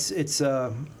 yeah, it's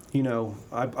I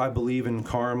believe in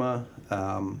karma.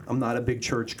 I'm not a big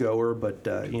church goer, but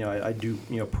I do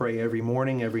pray every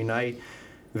morning, every night.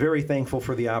 Very thankful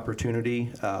for the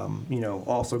opportunity.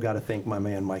 Also got to thank my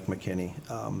man Mike McKinney,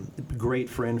 great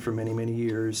friend for many, many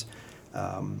years.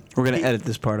 We're going to edit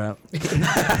this part out.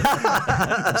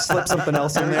 Slip something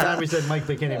else in Every there. time we said Mike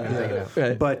McKinney, we take it out.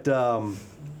 Right. But,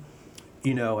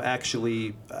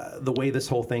 actually, the way this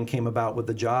whole thing came about with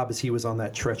the job is he was on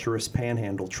that treacherous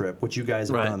panhandle trip, which you guys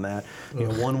have done that.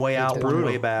 One way out, one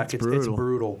way back. It's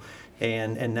brutal.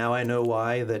 And now I know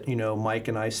why that, Mike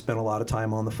and I spent a lot of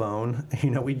time on the phone.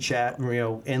 We'd chat,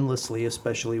 endlessly,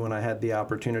 especially when I had the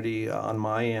opportunity on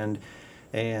my end.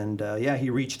 And, he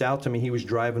reached out to me. He was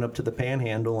driving up to the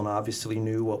Panhandle and obviously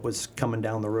knew what was coming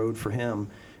down the road for him.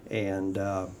 And,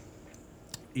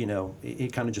 he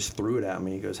kind of just threw it at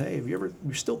me. He goes, hey, you're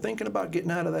still thinking about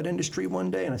getting out of that industry one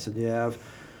day? And I said, yeah, I've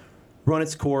run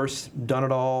its course, done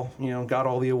it all, got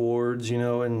all the awards,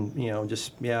 and,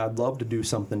 I'd love to do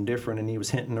something different. And he was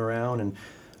hinting around and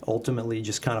ultimately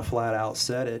just kind of flat out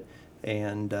said it.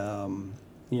 And,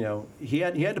 he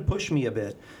had to push me a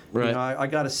bit. Right. I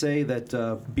got to say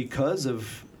that because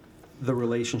of the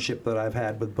relationship that I've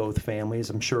had with both families,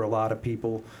 I'm sure a lot of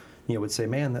people, would say,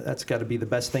 man, that's got to be the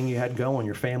best thing you had going.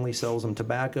 Your family sells them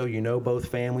tobacco. Both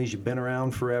families. You've been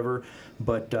around forever.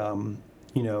 But,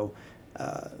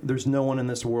 there's no one in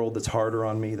this world that's harder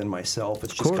on me than myself.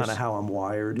 It's just kind of how I'm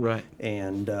wired. Right.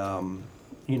 And,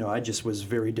 I just was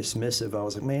very dismissive. I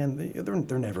was like, man,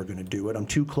 they're never going to do it. I'm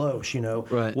too close,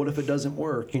 Right. What if it doesn't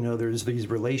work? There's these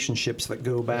relationships that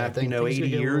go back, 80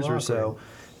 years or so.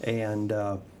 And,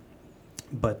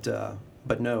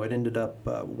 but no, it ended up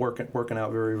working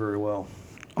out very, very well.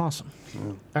 Awesome. Yeah.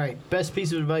 All right, best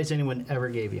piece of advice anyone ever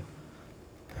gave you?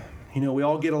 We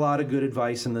all get a lot of good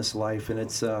advice in this life, and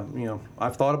it's,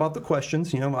 I've thought about the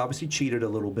questions, obviously cheated a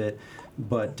little bit,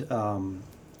 but, I'm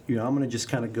going to just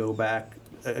kind of go back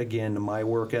again to my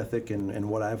work ethic and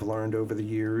what I've learned over the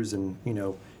years and,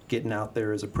 getting out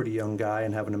there as a pretty young guy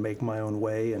and having to make my own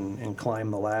way and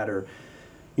climb the ladder.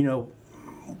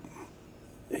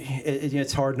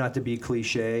 It's hard not to be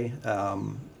cliche.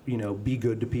 Be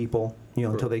good to people,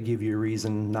 until they give you a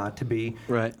reason not to be.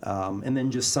 Right. And then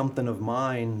just something of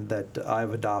mine that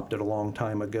I've adopted a long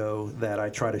time ago that I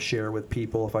try to share with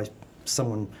people. If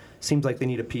someone seems like they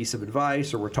need a piece of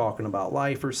advice or we're talking about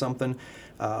life or something,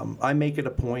 I make it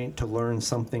a point to learn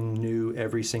something new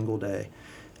every single day.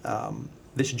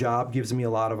 This job gives me a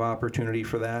lot of opportunity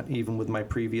for that, even with my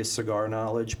previous cigar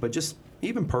knowledge, but just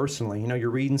even personally, you're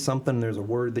reading something, there's a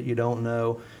word that you don't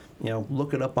know,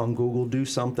 look it up on Google, do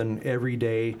something every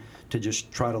day to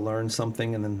just try to learn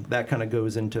something. And then that kind of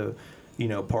goes into,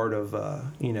 part of,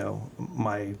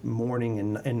 my morning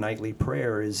and nightly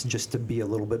prayer is just to be a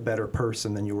little bit better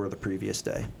person than you were the previous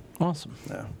day. Awesome.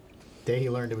 Yeah. Day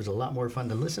he learned it was a lot more fun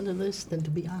to listen to this than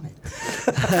to be on it.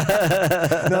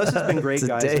 No, this has been great,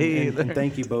 guys, and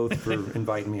thank you both for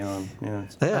inviting me on.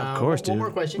 Yeah, of course, dude. One more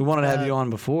question. We wanted to have you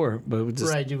on before, but we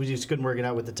just... Right, we just couldn't work it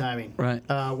out with the timing. Right.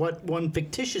 What one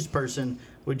fictitious person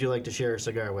would you like to share a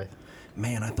cigar with?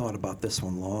 Man, I thought about this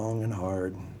one long and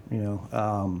hard.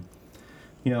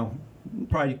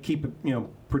 Probably keep it,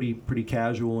 pretty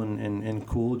casual and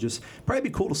cool. Just probably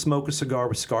be cool to smoke a cigar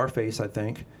with Scarface, I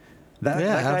think. That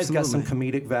guy's got some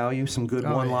comedic value, some good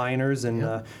one-liners,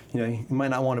 and you might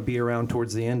not want to be around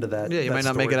towards the end of that. Yeah, you that might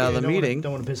not story. make it out of the meeting.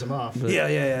 Don't want to piss him off.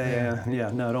 Yeah.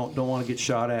 No, don't want to get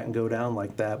shot at and go down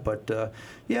like that. But I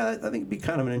think it'd be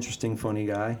kind of an interesting, funny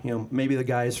guy. Maybe the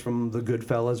guys from the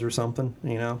Goodfellas or something.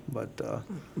 But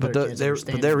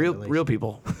they're real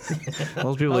people.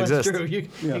 Those people exist. That's true. You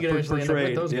could actually end up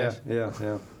with those guys.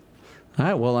 Yeah. All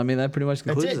right. Well, I mean, that pretty much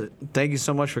concludes That's it. Thank you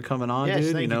so much for coming on, Yes,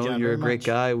 dude. thank you, John, you're very a great much.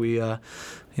 guy. We,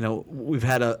 we've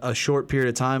had a short period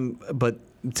of time, but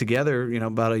together,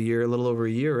 about a little over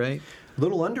a year, right? A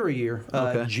little under a year.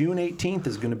 Okay. June 18th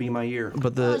is going to be my year.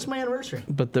 But That's my anniversary.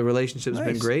 But the relationship's been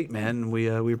Nice. great, man. We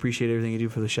appreciate everything you do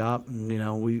for the shop,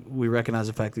 and we recognize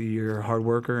the fact that you're a hard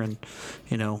worker, and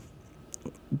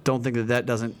don't think that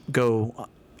doesn't go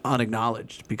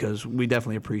unacknowledged, because we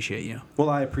definitely appreciate you. Well,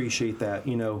 I appreciate that.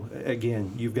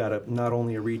 Again, you've got not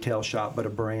only a retail shop, but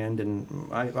a brand, and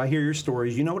I hear your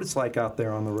stories. You know what it's like out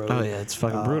there on the road. Oh yeah, it's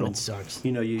fucking brutal. It sucks.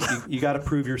 You got to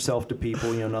prove yourself to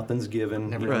people. Nothing's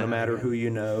given. No matter who you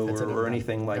know or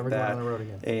anything like Never that. go on the road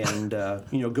again.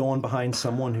 And going behind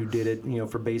someone who did it,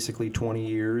 for basically 20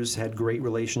 years, had great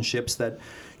relationships that,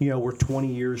 were 20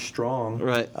 years strong.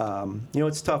 Right.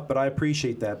 It's tough, but I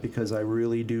appreciate that, because I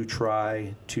really do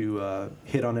try to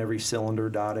hit on every cylinder,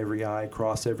 dot every I,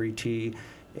 cross every T,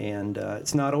 and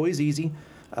it's not always easy.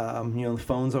 The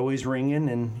phone's always ringing,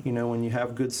 and when you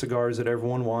have good cigars that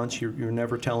everyone wants, you're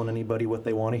never telling anybody what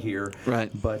they want to hear.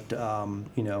 Right. But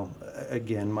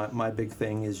again, my big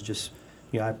thing is just,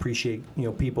 I appreciate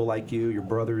people like you. Your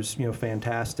brother's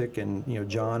fantastic, and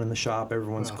John in the shop,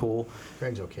 everyone's cool.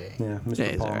 Greg's okay. Yeah, Mr. Yeah,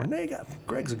 he's Palmer. all right. No,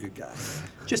 Greg's a good guy.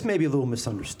 Just maybe a little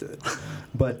misunderstood,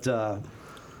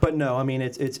 But no, I mean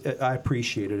I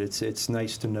appreciate it. It's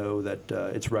nice to know that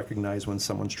it's recognized when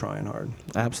someone's trying hard.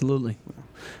 Absolutely.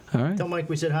 All right. Tell Mike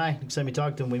we said hi. Next time we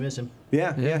talk to him, we miss him.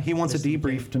 Yeah. He wants a Yes, he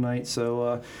debrief tonight,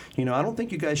 so I don't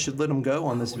think you guys should let him go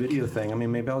on this video thing. I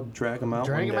mean, maybe I'll drag him out.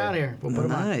 Drag one him day. out here. We'll put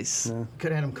him on. Nice.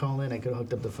 Could have had him call in. I could have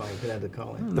hooked up the phone. Could have had the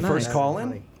call in. The first call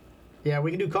in? Yeah, we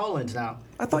can do call-ins now.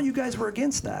 I thought you guys were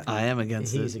against that. I am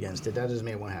against He's it. against it. That doesn't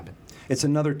mean it won't happen. It's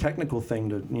another technical thing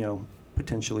to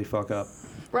potentially fuck up.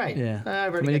 Right. Yeah. I've I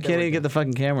already mean, you got that can't even working. get the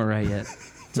fucking camera right yet.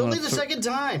 It's only the second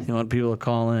time. You want people to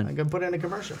call in. I'm going to put in a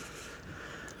commercial.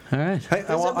 All right. Hey,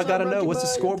 I got to know, what's the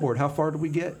by- scoreboard? How far did we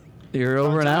get? You're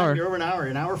over an hour. You're over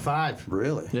an hour 5.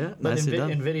 Really? Yeah, But nicely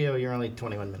done. in video, you're only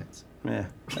 21 minutes. Yeah.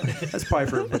 That's probably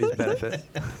for everybody's benefit.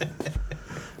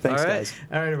 Thanks, All right. guys.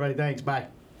 All right, everybody. Thanks. Bye.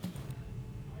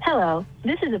 Hello,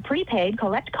 this is a prepaid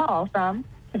collect call from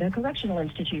the correctional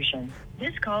institution.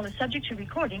 This call is subject to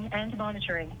recording and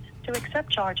monitoring. To accept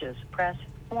charges, press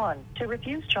 1. To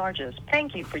refuse charges,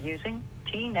 thank you for using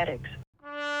T-Netics.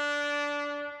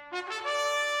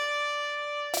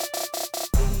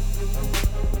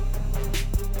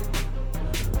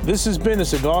 This has been a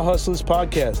Cigar Hustlers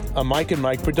podcast, a Mike and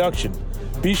Mike production.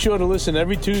 Be sure to listen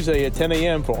every Tuesday at 10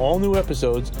 a.m. for all new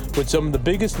episodes with some of the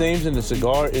biggest names in the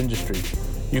cigar industry.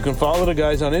 You can follow the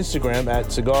guys on Instagram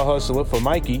at Cigar Hustler for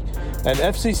Mikey and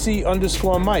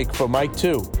FCC_Mike for Mike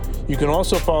too. You can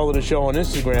also follow the show on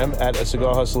Instagram at a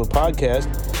Cigar Hustler podcast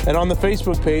and on the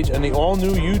Facebook page and the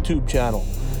all-new YouTube channel.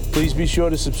 Please be sure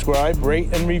to subscribe, rate,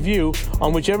 and review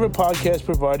on whichever podcast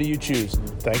provider you choose.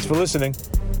 Thanks for listening.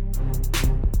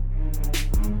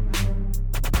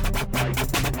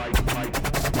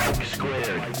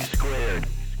 Mike squared.